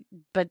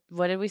but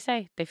what did we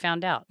say? They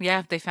found out.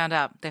 Yeah, they found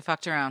out. They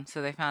fucked around,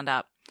 so they found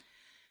out.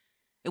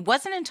 It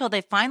wasn't until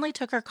they finally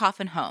took her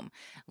coffin home,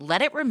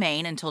 let it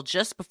remain until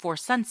just before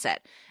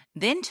sunset,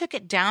 then took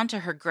it down to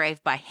her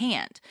grave by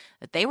hand,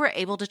 that they were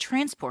able to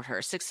transport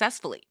her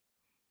successfully.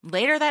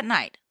 Later that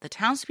night, the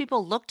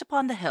townspeople looked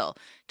upon the hill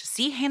to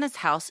see Hannah's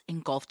house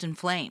engulfed in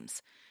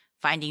flames.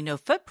 Finding no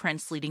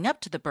footprints leading up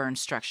to the burned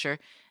structure,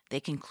 they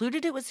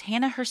concluded it was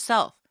Hannah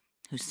herself,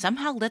 who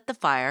somehow lit the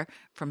fire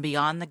from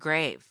beyond the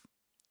grave.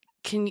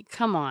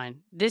 Come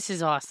on. This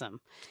is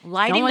awesome.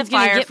 Lighting the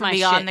fire from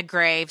beyond the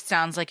grave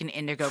sounds like an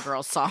Indigo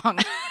Girls song.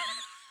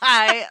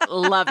 I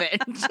love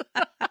it.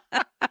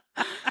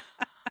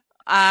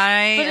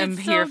 I am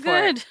here for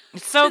it.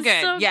 It's so good.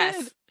 So yes.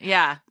 Good.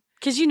 Yeah.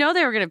 Because they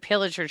were going to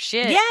pillage her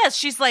shit. Yes.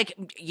 She's like,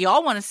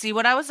 y'all want to see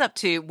what I was up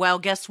to? Well,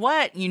 guess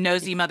what, you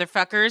nosy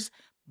motherfuckers?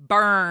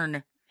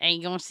 Burn.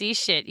 Ain't gonna see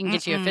shit. You can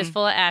get you a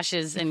fistful of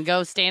ashes and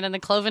go stand in the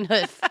cloven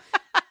hoof.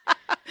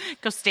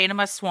 Go stand in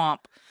my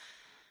swamp.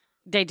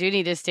 They do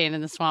need to stand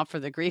in the swamp for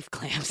the grief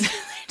clams.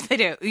 They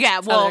do.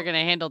 Yeah, Well, they're going to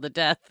handle the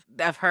death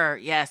of her,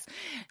 yes.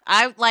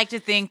 I like to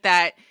think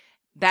that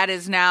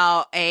is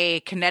now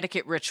a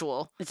Connecticut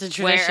ritual. It's a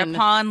tradition. Where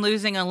upon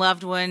losing a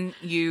loved one,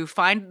 you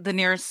find the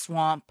nearest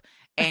swamp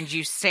and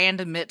you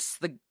stand amidst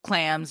the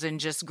clams and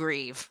just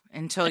grieve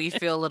until you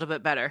feel a little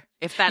bit better.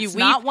 If that's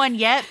not one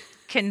yet,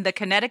 can the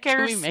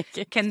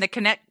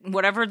Connecticuters,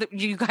 whatever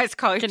you guys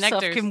call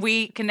yourself, can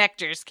we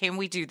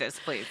do this,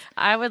 please?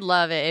 I would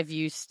love it if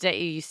you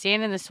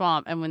stand in the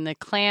swamp, and when the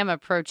clam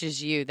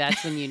approaches you,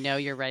 that's when you know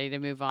you're ready to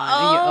move on.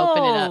 And you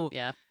open it up.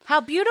 Yeah.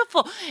 How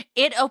beautiful.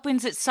 It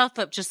opens itself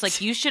up just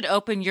like you should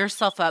open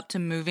yourself up to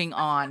moving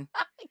on.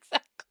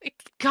 Exactly.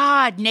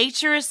 God,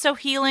 nature is so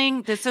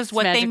healing. This is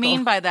what they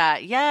mean by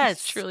that. Yes.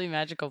 It's truly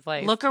magical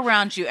place. Look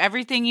around you.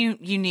 Everything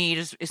you need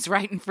is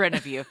right in front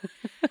of you.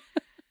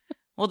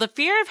 Well, the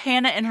fear of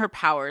Hannah and her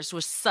powers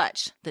was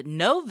such that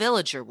no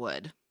villager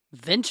would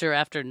venture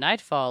after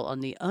nightfall on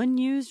the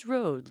unused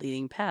road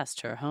leading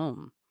past her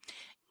home.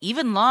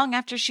 Even long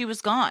after she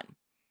was gone.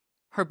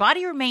 Her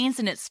body remains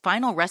in its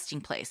final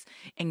resting place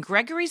in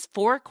Gregory's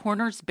Four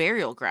Corners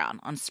Burial Ground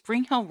on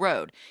Spring Hill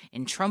Road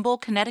in Trumbull,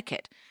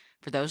 Connecticut,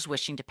 for those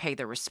wishing to pay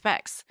their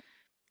respects.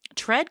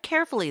 Tread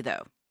carefully,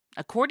 though.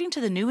 According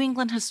to the New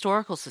England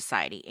Historical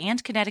Society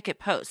and Connecticut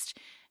Post,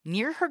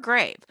 near her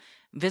grave,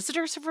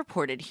 visitors have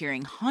reported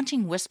hearing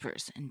haunting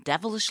whispers and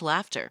devilish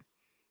laughter.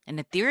 An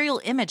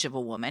ethereal image of a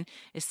woman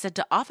is said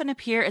to often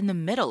appear in the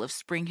middle of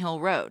Spring Hill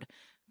Road,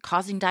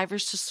 causing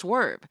divers to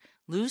swerve,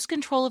 lose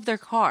control of their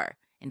car,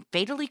 and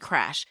fatally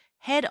crash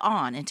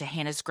head-on into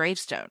Hannah's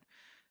gravestone,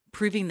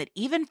 proving that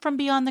even from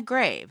beyond the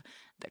grave,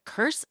 the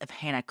curse of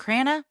Hannah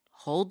Cranna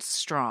holds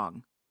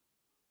strong.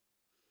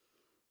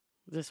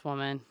 This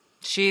woman.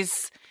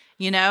 She's,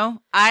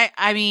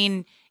 I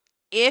mean,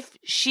 if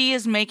she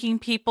is making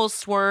people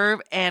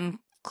swerve and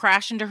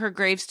crash into her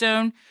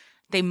gravestone,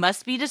 they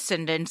must be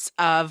descendants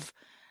of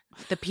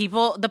the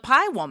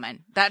pie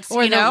woman. That's,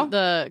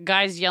 the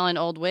guys yelling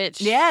old witch.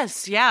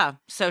 Yes, yeah.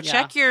 So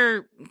check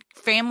your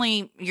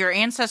family, your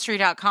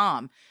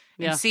Ancestry.com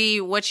and see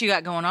what you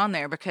got going on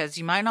there, because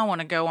you might not want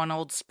to go on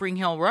old Spring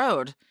Hill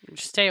Road.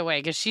 Stay away,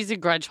 because she's a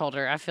grudge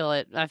holder. I feel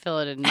it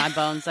in my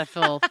bones. I'd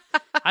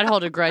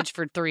hold a grudge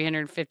for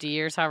 350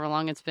 years, however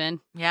long it's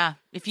been. Yeah.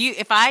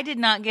 If I did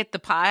not get the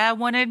pie I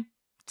wanted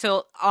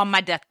till on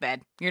my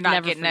deathbed, you're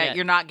not getting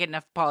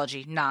an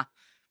apology. Nah.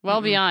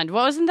 Well beyond.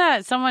 Well, wasn't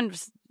that someone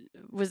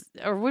we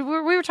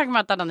were talking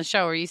about that on the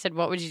show, where you said,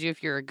 what would you do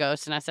if you're a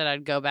ghost? And I said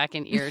I'd go back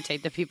and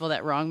irritate the people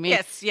that wronged me.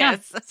 Yes. Yeah,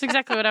 that's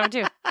exactly what I would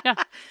do. Yeah.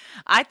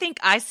 I think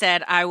I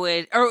said I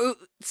would, or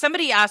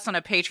somebody asked on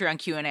a Patreon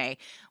Q&A,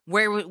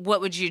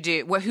 what would you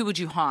do? Who would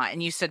you haunt?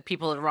 And you said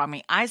people that wronged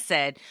me. I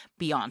said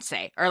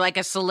Beyonce, or like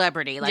a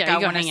celebrity. Like, I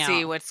want to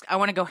see I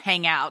want to go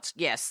hang out.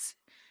 Yes.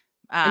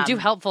 And do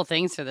helpful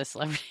things for the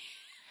celebrity.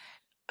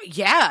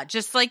 Yeah.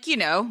 Just like,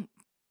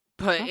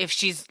 if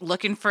she's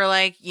looking for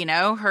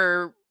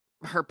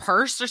her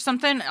purse or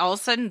something, all of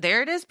a sudden,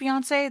 there it is,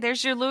 Beyonce.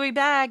 There's your Louis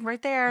bag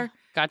right there.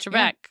 Got your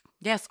back.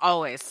 Yes,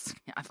 always.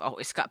 I've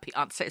always got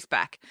Beyonce's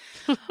back.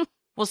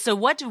 Well, so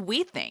what do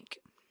we think?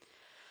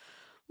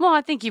 Well,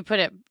 I think you put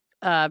it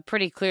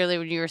pretty clearly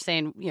when you were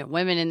saying,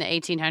 women in the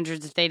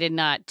 1800s, if they did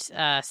not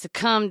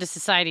succumb to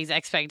society's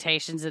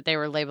expectations, that they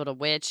were labeled a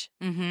witch.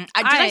 Mm-hmm. Did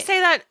I say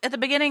that at the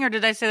beginning, or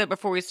did I say that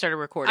before we started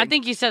recording? I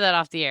think you said that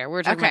off the air. We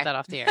were talking about that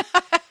off the air.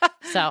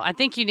 So I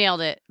think you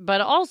nailed it.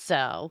 But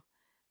also,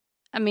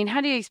 I mean,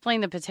 how do you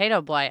explain the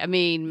potato blight? I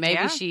mean,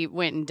 maybe she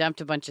went and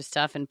dumped a bunch of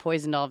stuff and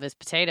poisoned all of his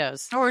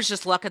potatoes. Or it's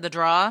just luck of the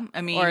draw.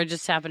 I mean, or it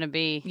just happened to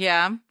be.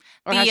 Yeah.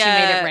 Or how she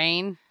made it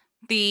rain.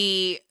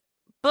 The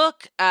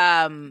book,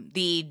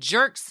 The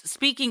Jerks,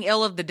 Speaking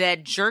Ill of the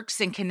Dead,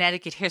 Jerks in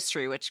Connecticut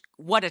History, which,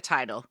 what a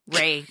title,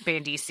 Ray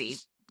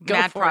Bandisi.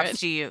 Mad props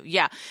to you.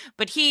 Yeah.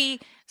 But he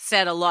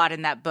said a lot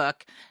in that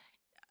book.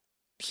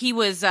 He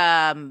was,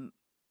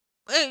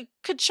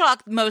 could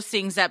chalk most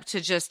things up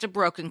to just a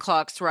broken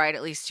clock's right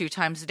at least 2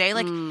 times a day.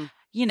 Like,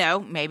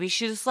 maybe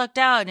she just lucked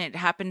out and it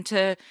happened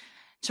to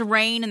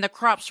rain and the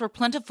crops were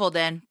plentiful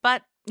then.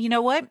 But you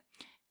know what?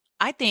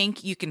 I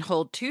think you can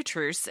hold 2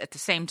 truths at the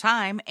same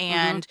time,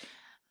 and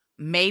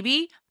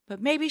maybe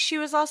she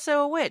was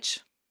also a witch.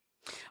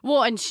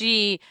 Well, and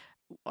she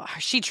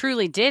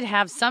truly did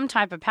have some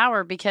type of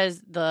power,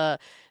 because the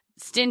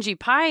stingy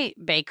pie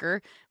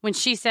baker, when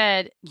she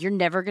said, "You're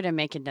never going to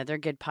make another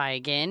good pie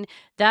again,"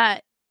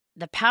 that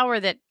the power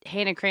that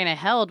Hannah Cranna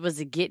held was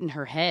to get in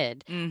her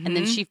head. Mm-hmm. And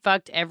then she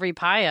fucked every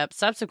pie up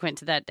subsequent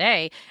to that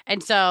day.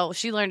 And so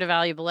she learned a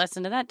valuable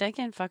lesson to that day.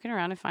 Again, fucking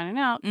around and finding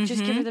out. Mm-hmm.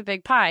 Just give her the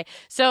big pie.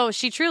 So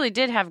she truly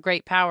did have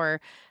great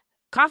power.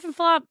 Coffin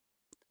flop,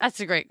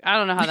 that's a great, I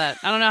don't know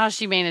how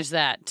she managed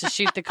that, to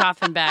shoot the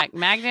coffin back.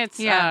 Magnets?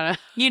 Yeah.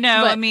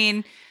 I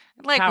mean,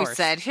 like powers. We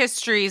said,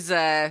 history's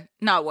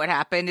not what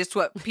happened. It's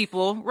what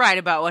people write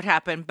about what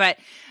happened. But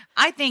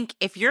I think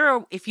if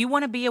you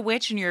want to be a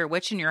witch and you're a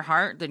witch in your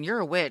heart, then you're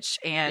a witch.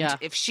 And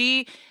if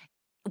she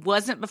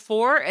wasn't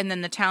before. And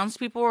then the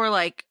townspeople were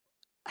like,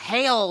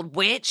 hey, old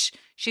witch.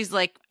 She's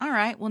like, all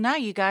right, well, now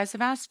you guys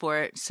have asked for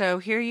it. So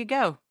here you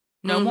go.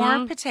 No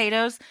more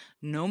potatoes,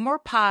 no more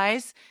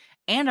pies,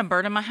 and I'm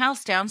burning my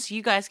house down so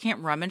you guys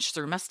can't rummage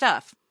through my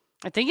stuff.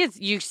 I think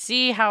you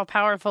see how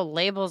powerful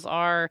labels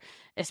are,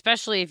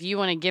 especially if you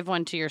want to give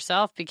one to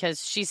yourself,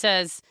 because she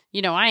says,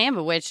 I am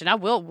a witch and I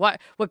will, what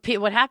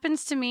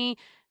happens to me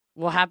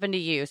will happen to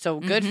you.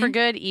 So good for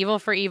good, evil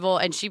for evil.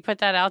 And she put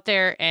that out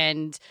there,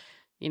 and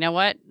you know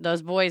what?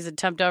 Those boys that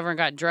jumped over and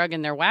got drug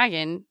in their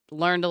wagon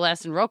learned a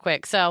lesson real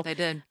quick. So they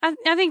did. I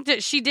think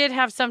that she did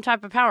have some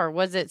type of power.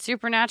 Was it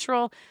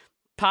supernatural?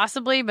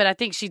 Possibly, but I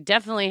think she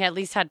definitely at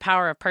least had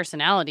power of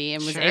personality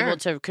and was able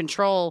to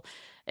control,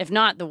 if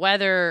not the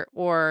weather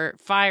or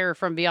fire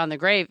from beyond the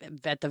grave,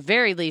 at the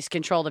very least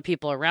control the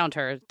people around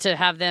her, to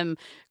have them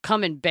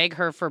come and beg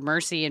her for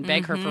mercy and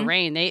beg her for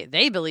rain.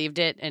 They believed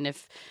it. And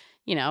if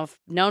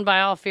known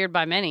by all, feared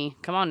by many,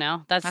 come on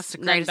now. That's the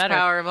greatest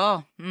power of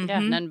all. Yeah,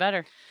 none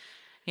better.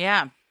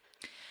 Yeah.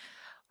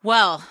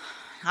 Well,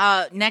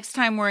 next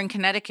time we're in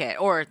Connecticut,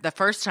 or the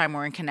first time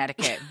we're in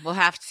Connecticut, we'll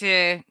have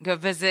to go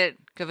visit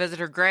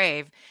her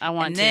grave.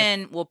 And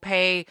then we'll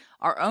pay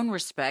our own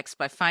respects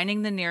by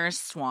finding the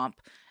nearest swamp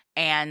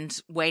and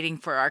waiting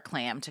for our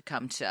clam to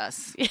come to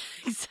us.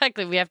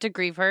 Exactly. We have to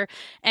grieve her,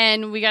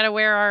 and we got to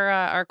wear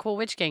our cool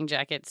witch gang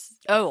jackets.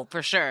 Oh,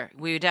 for sure.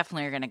 We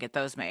definitely are going to get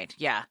those made.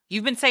 Yeah.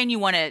 You've been saying you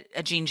want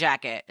a jean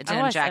jacket, a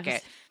denim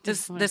jacket.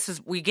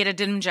 We get a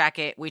denim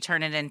jacket. We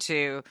turn it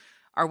into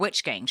our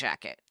witch gang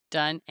jacket.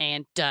 Done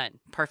and done.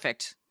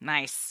 Perfect.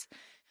 Nice.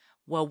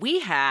 Well, we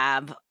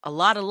have a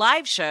lot of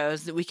live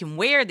shows that we can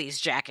wear these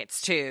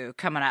jackets to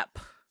coming up.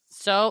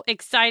 So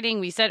exciting.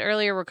 We said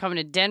earlier we're coming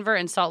to Denver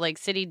and Salt Lake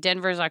City.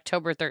 Denver's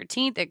October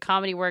 13th at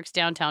Comedy Works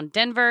downtown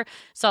Denver.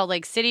 Salt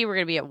Lake City, we're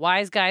going to be at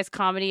Wise Guys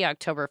Comedy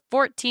October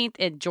 14th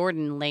at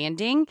Jordan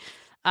Landing.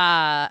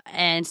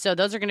 And so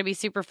those are going to be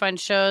super fun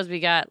shows.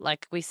 We got,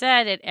 like we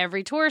said, at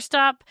every tour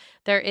stop,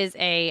 there is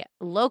a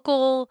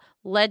local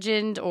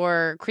legend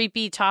or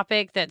creepy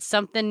topic that's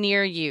something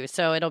near you.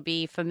 So it'll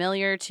be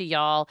familiar to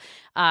y'all.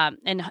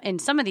 And in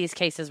some of these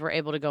cases, we're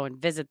able to go and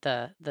visit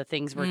the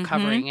things we're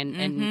covering.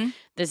 And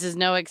this is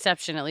no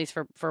exception, at least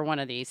for one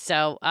of these.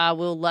 So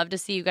we'll love to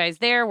see you guys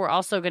there. We're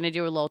also going to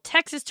do a little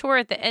Texas tour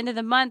at the end of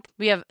the month.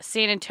 We have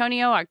San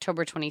Antonio,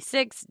 October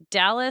 26th,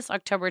 Dallas,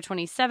 October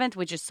 27th,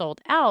 which is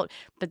sold out.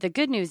 But the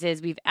good news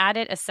is we've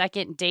added a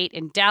second date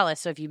in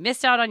Dallas. So if you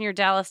missed out on your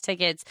Dallas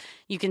tickets,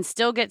 you can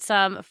still get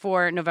some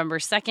for November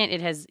 2nd. It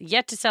has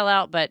yet to sell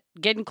out, but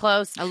getting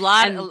close.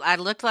 I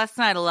looked last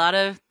night. A lot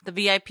of the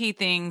VIP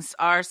things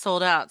are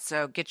sold out.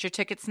 So get your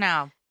tickets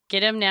now. Get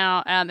them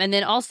now. And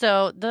then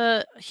also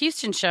the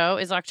Houston show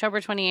is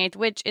October 28th,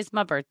 which is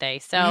my birthday.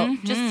 So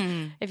just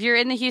if you're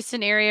in the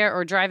Houston area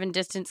or driving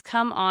distance,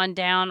 come on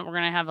down. We're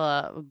going to have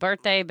a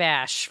birthday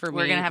bash for me.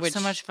 We're going to have so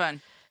much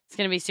fun. It's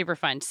going to be super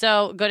fun.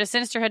 So go to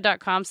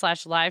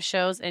sinisterhood.com/live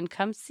shows and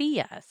come see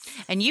us.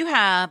 And you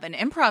have an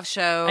improv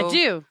show. I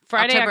do.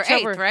 Friday,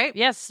 October 8th, right?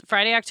 Yes,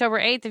 Friday,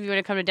 October 8th. If you want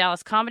to come to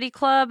Dallas Comedy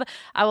Club,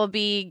 I will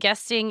be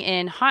guesting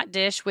in Hot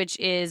Dish, which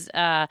is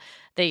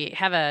they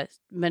have a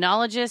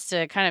monologist,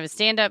 a kind of a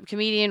stand-up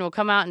comedian will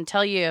come out and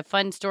tell you a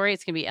fun story.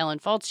 It's going to be Ellen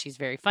Fultz. She's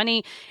very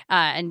funny.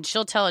 And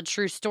she'll tell a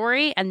true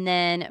story. And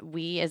then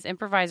we as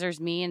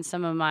improvisers, me and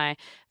some of my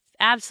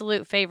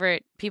absolute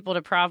favorite people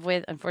to prov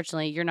with.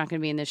 Unfortunately, you're not going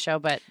to be in this show,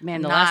 but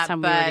man, the last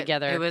time we were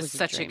together, it was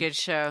such a good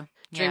show.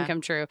 Dream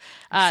come true.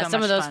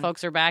 Some of those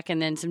folks are back, and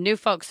then some new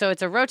folks. So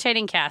it's a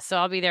rotating cast. So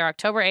I'll be there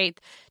October 8th,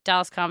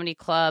 Dallas Comedy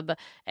Club,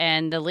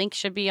 and the link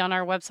should be on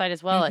our website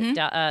as well at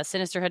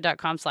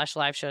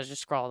sinisterhood.com/live shows.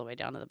 Just scroll all the way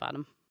down to the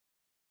bottom.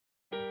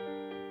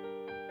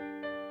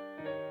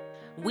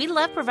 We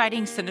love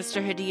providing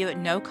Sinisterhood to you at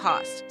no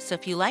cost. So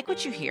if you like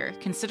what you hear,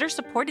 consider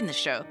supporting the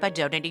show by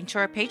donating to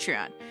our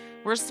Patreon.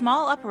 We're a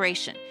small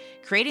operation,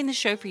 creating the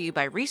show for you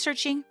by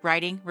researching,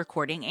 writing,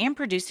 recording, and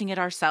producing it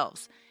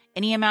ourselves.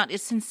 Any amount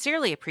is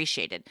sincerely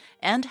appreciated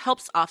and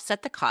helps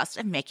offset the cost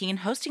of making and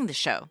hosting the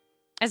show.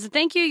 As a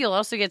thank you, you'll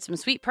also get some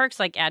sweet perks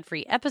like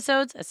ad-free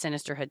episodes, a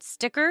Sinisterhood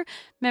sticker,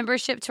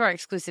 membership to our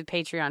exclusive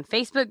Patreon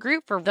Facebook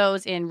group for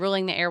those in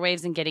ruling the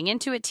airwaves and getting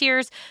into it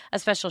tiers, a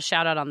special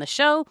shout-out on the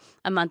show,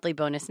 a monthly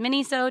bonus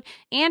mini-sode,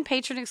 and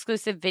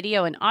patron-exclusive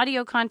video and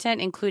audio content,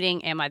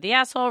 including Am I the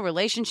Asshole?,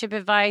 relationship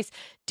advice,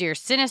 Dear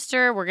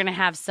Sinister. We're going to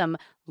have some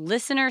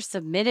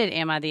listener-submitted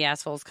Am I the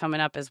Assholes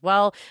coming up as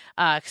well.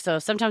 So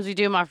sometimes we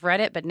do them off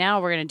Reddit, but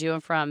now we're going to do them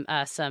from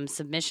some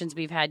submissions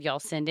we've had y'all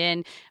send in.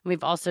 And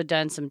we've also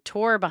done some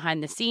tour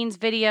behind-the-scenes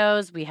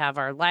videos. We have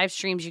our live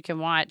streams you can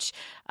watch,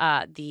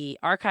 the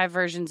archive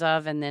versions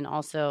of, and then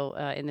also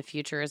in the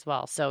future as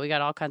well. So we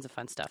got all kinds of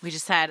fun stuff. We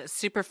just had a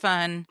super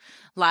fun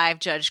live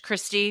Judge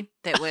Christie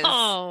that was...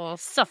 oh,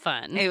 so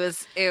fun. It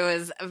was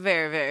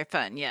very, very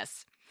fun,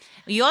 yes.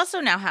 You also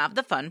now have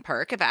the fun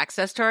perk of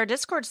access to our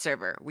Discord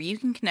server, where you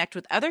can connect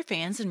with other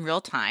fans in real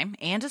time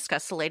and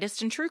discuss the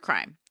latest in true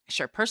crime.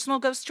 share personal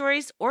ghost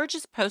stories, or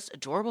just post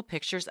adorable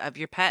pictures of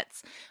your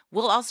pets.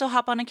 We'll also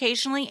hop on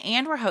occasionally,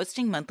 and we're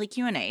hosting monthly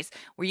Q&As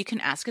where you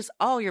can ask us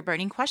all your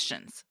burning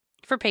questions.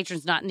 For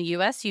patrons not in the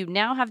U.S., you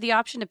now have the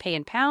option to pay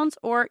in pounds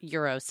or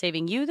euros,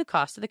 saving you the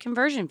cost of the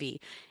conversion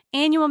fee.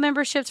 Annual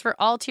memberships for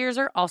all tiers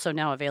are also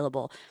now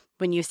available.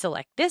 When you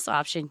select this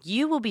option,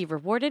 you will be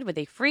rewarded with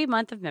a free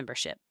month of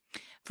membership.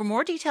 For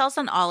more details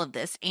on all of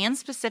this and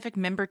specific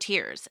member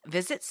tiers,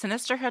 visit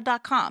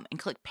sinisterhood.com and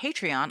click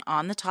Patreon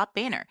on the top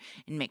banner.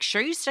 And make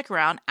sure you stick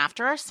around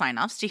after our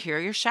sign-offs to hear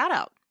your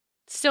shout-out.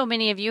 So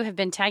many of you have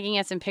been tagging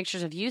us in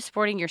pictures of you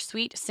sporting your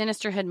sweet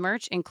Sinisterhood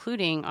merch,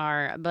 including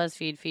our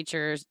BuzzFeed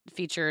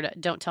featured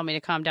Don't Tell Me to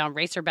Calm Down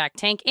Racerback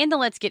tank and the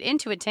Let's Get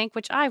Into It tank,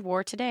 which I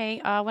wore today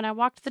when I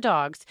walked the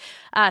dogs.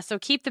 So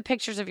keep the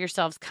pictures of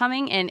yourselves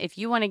coming, and if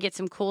you want to get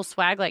some cool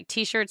swag like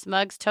t-shirts,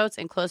 mugs, totes,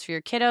 and clothes for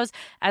your kiddos,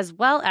 as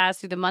well as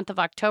through the month of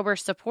October,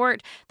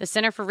 support the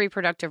Center for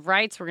Reproductive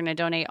Rights. We're going to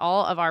donate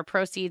all of our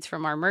proceeds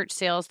from our merch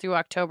sales through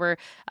October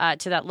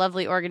to that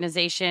lovely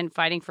organization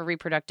fighting for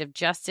reproductive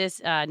justice,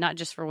 not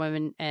just for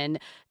women and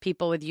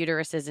people with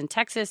uteruses in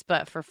Texas,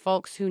 but for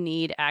folks who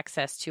need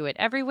access to it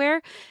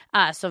everywhere.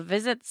 So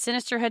visit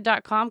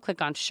sinisterhood.com,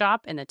 click on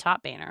shop in the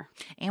top banner.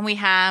 And we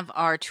have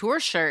our tour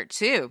shirt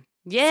too.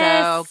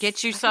 Yes. So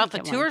get yourself a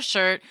tour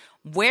shirt,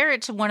 wear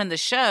it to one of the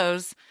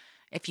shows.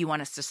 If you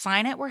want us to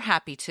sign it, we're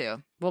happy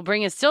to. We'll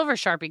bring a silver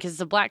Sharpie because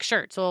it's a black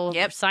shirt. So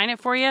we'll sign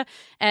it for you.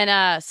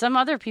 And some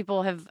other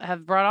people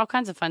have brought all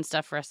kinds of fun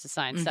stuff for us to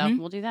sign. So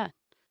we'll do that.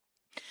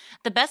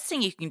 The best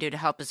thing you can do to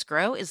help us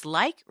grow is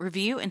like,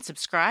 review, and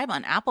subscribe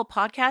on Apple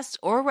Podcasts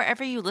or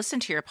wherever you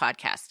listen to your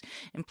podcast.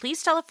 And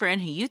please tell a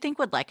friend who you think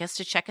would like us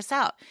to check us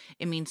out.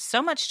 It means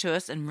so much to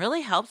us and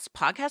really helps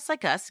podcasts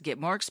like us get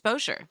more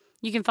exposure.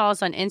 You can follow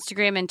us on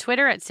Instagram and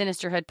Twitter at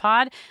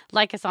SinisterhoodPod.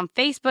 Like us on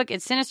Facebook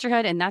at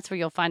Sinisterhood, and that's where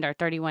you'll find our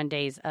 31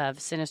 Days of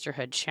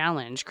Sinisterhood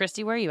Challenge.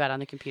 Christy, where are you at on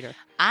the computer?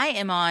 I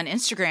am on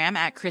Instagram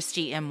at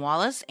Christy M.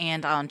 Wallace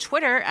and on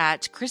Twitter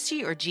at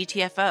Christy or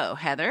GTFO.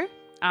 Heather?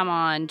 I'm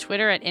on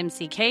Twitter at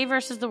MCK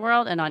versus the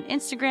world and on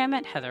Instagram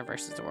at Heather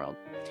versus the world.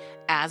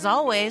 As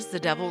always, the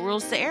devil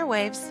rules the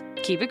airwaves.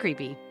 Keep it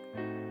creepy.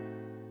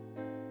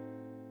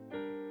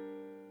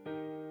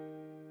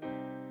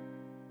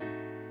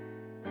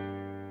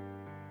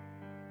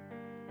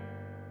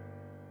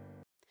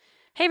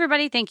 Hey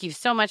everybody, thank you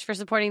so much for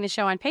supporting the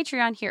show on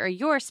Patreon. Here are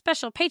your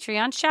special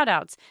Patreon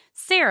shoutouts.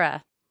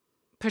 Sarah,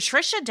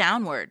 Patricia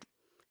Downward,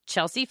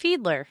 Chelsea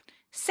Fiedler,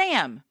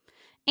 Sam,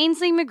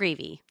 Ainsley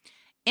McGreevy,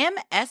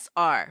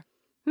 MSR,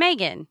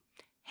 Megan,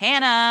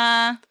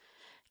 Hannah,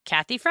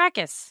 Kathy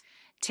Fracas,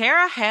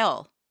 Tara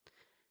Hale,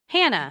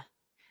 Hannah,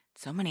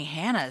 so many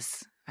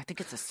Hannahs, I think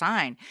it's a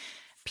sign,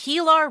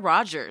 Pilar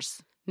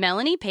Rogers,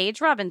 Melanie Page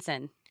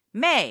Robinson,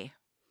 May,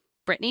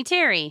 Brittany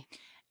Terry,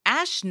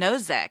 Ash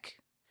Nozek,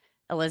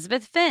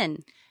 Elizabeth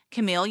Finn,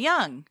 Camille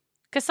Young,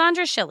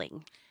 Cassandra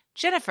Schilling,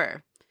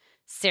 Jennifer,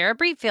 Sarah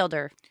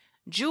Breitfielder,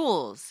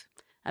 Jules,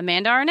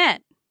 Amanda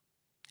Arnett,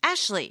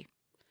 Ashley,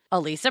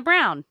 Elisa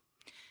Brown,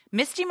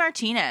 Misty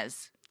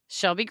Martinez,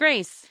 Shelby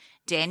Grace,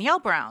 Danielle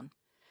Brown,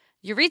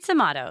 Yuritsa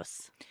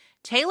Matos,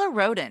 Taylor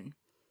Roden,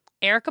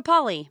 Erica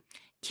Polly,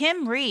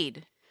 Kim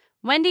Reed,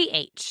 Wendy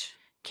H.,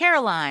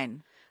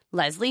 Caroline,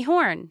 Leslie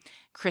Horn,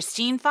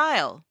 Christine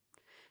File,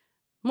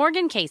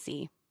 Morgan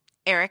Casey,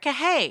 Erica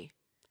Hay,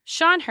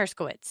 Sean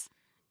Herskowitz,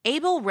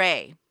 Abel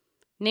Ray,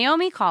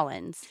 Naomi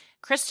Collins,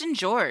 Kristen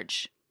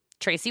George,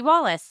 Tracy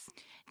Wallace,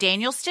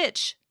 Daniel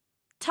Stitch,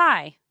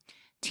 Ty,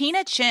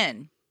 Tina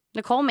Chin,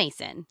 Nicole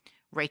Mason,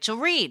 Rachel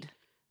Reed,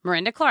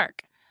 Miranda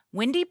Clark,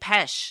 Wendy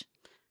Pesh,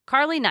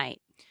 Carly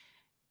Knight,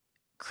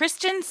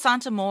 Kristen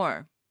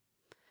Santamore,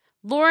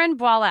 Lauren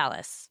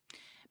Boal-Alice,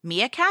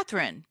 Mia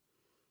Catherine,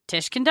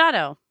 Tish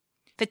Condado,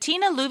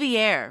 Fatina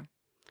Louviere,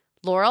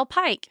 Laurel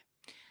Pike,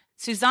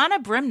 Susanna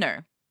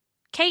Brimner,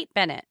 Kate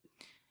Bennett,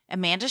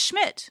 Amanda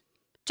Schmidt,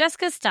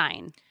 Jessica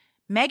Stein,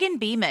 Megan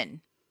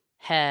Beeman,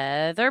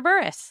 Heather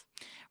Burris,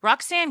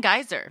 Roxanne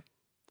Geyser,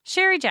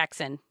 Sherry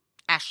Jackson,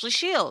 Ashley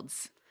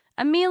Shields,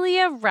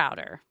 Amelia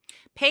Rauder,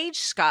 Paige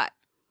Scott,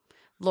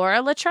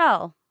 Laura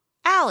Luttrell,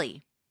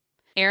 Allie,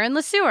 Aaron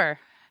LeSueur,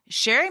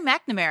 Sherry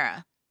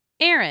McNamara,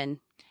 Aaron,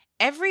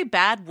 Every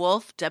Bad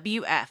Wolf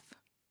WF,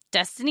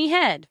 Destiny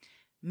Head,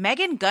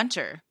 Megan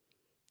Gunter,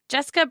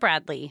 Jessica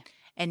Bradley,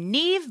 and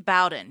Neve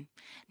Bowden.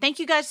 Thank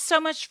you guys so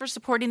much for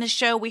supporting the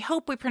show. We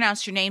hope we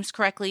pronounced your names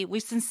correctly. We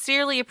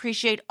sincerely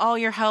appreciate all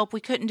your help.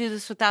 We couldn't do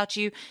this without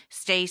you.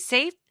 Stay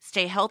safe,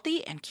 stay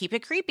healthy, and keep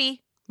it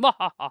creepy.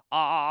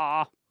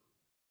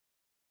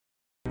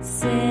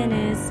 Sin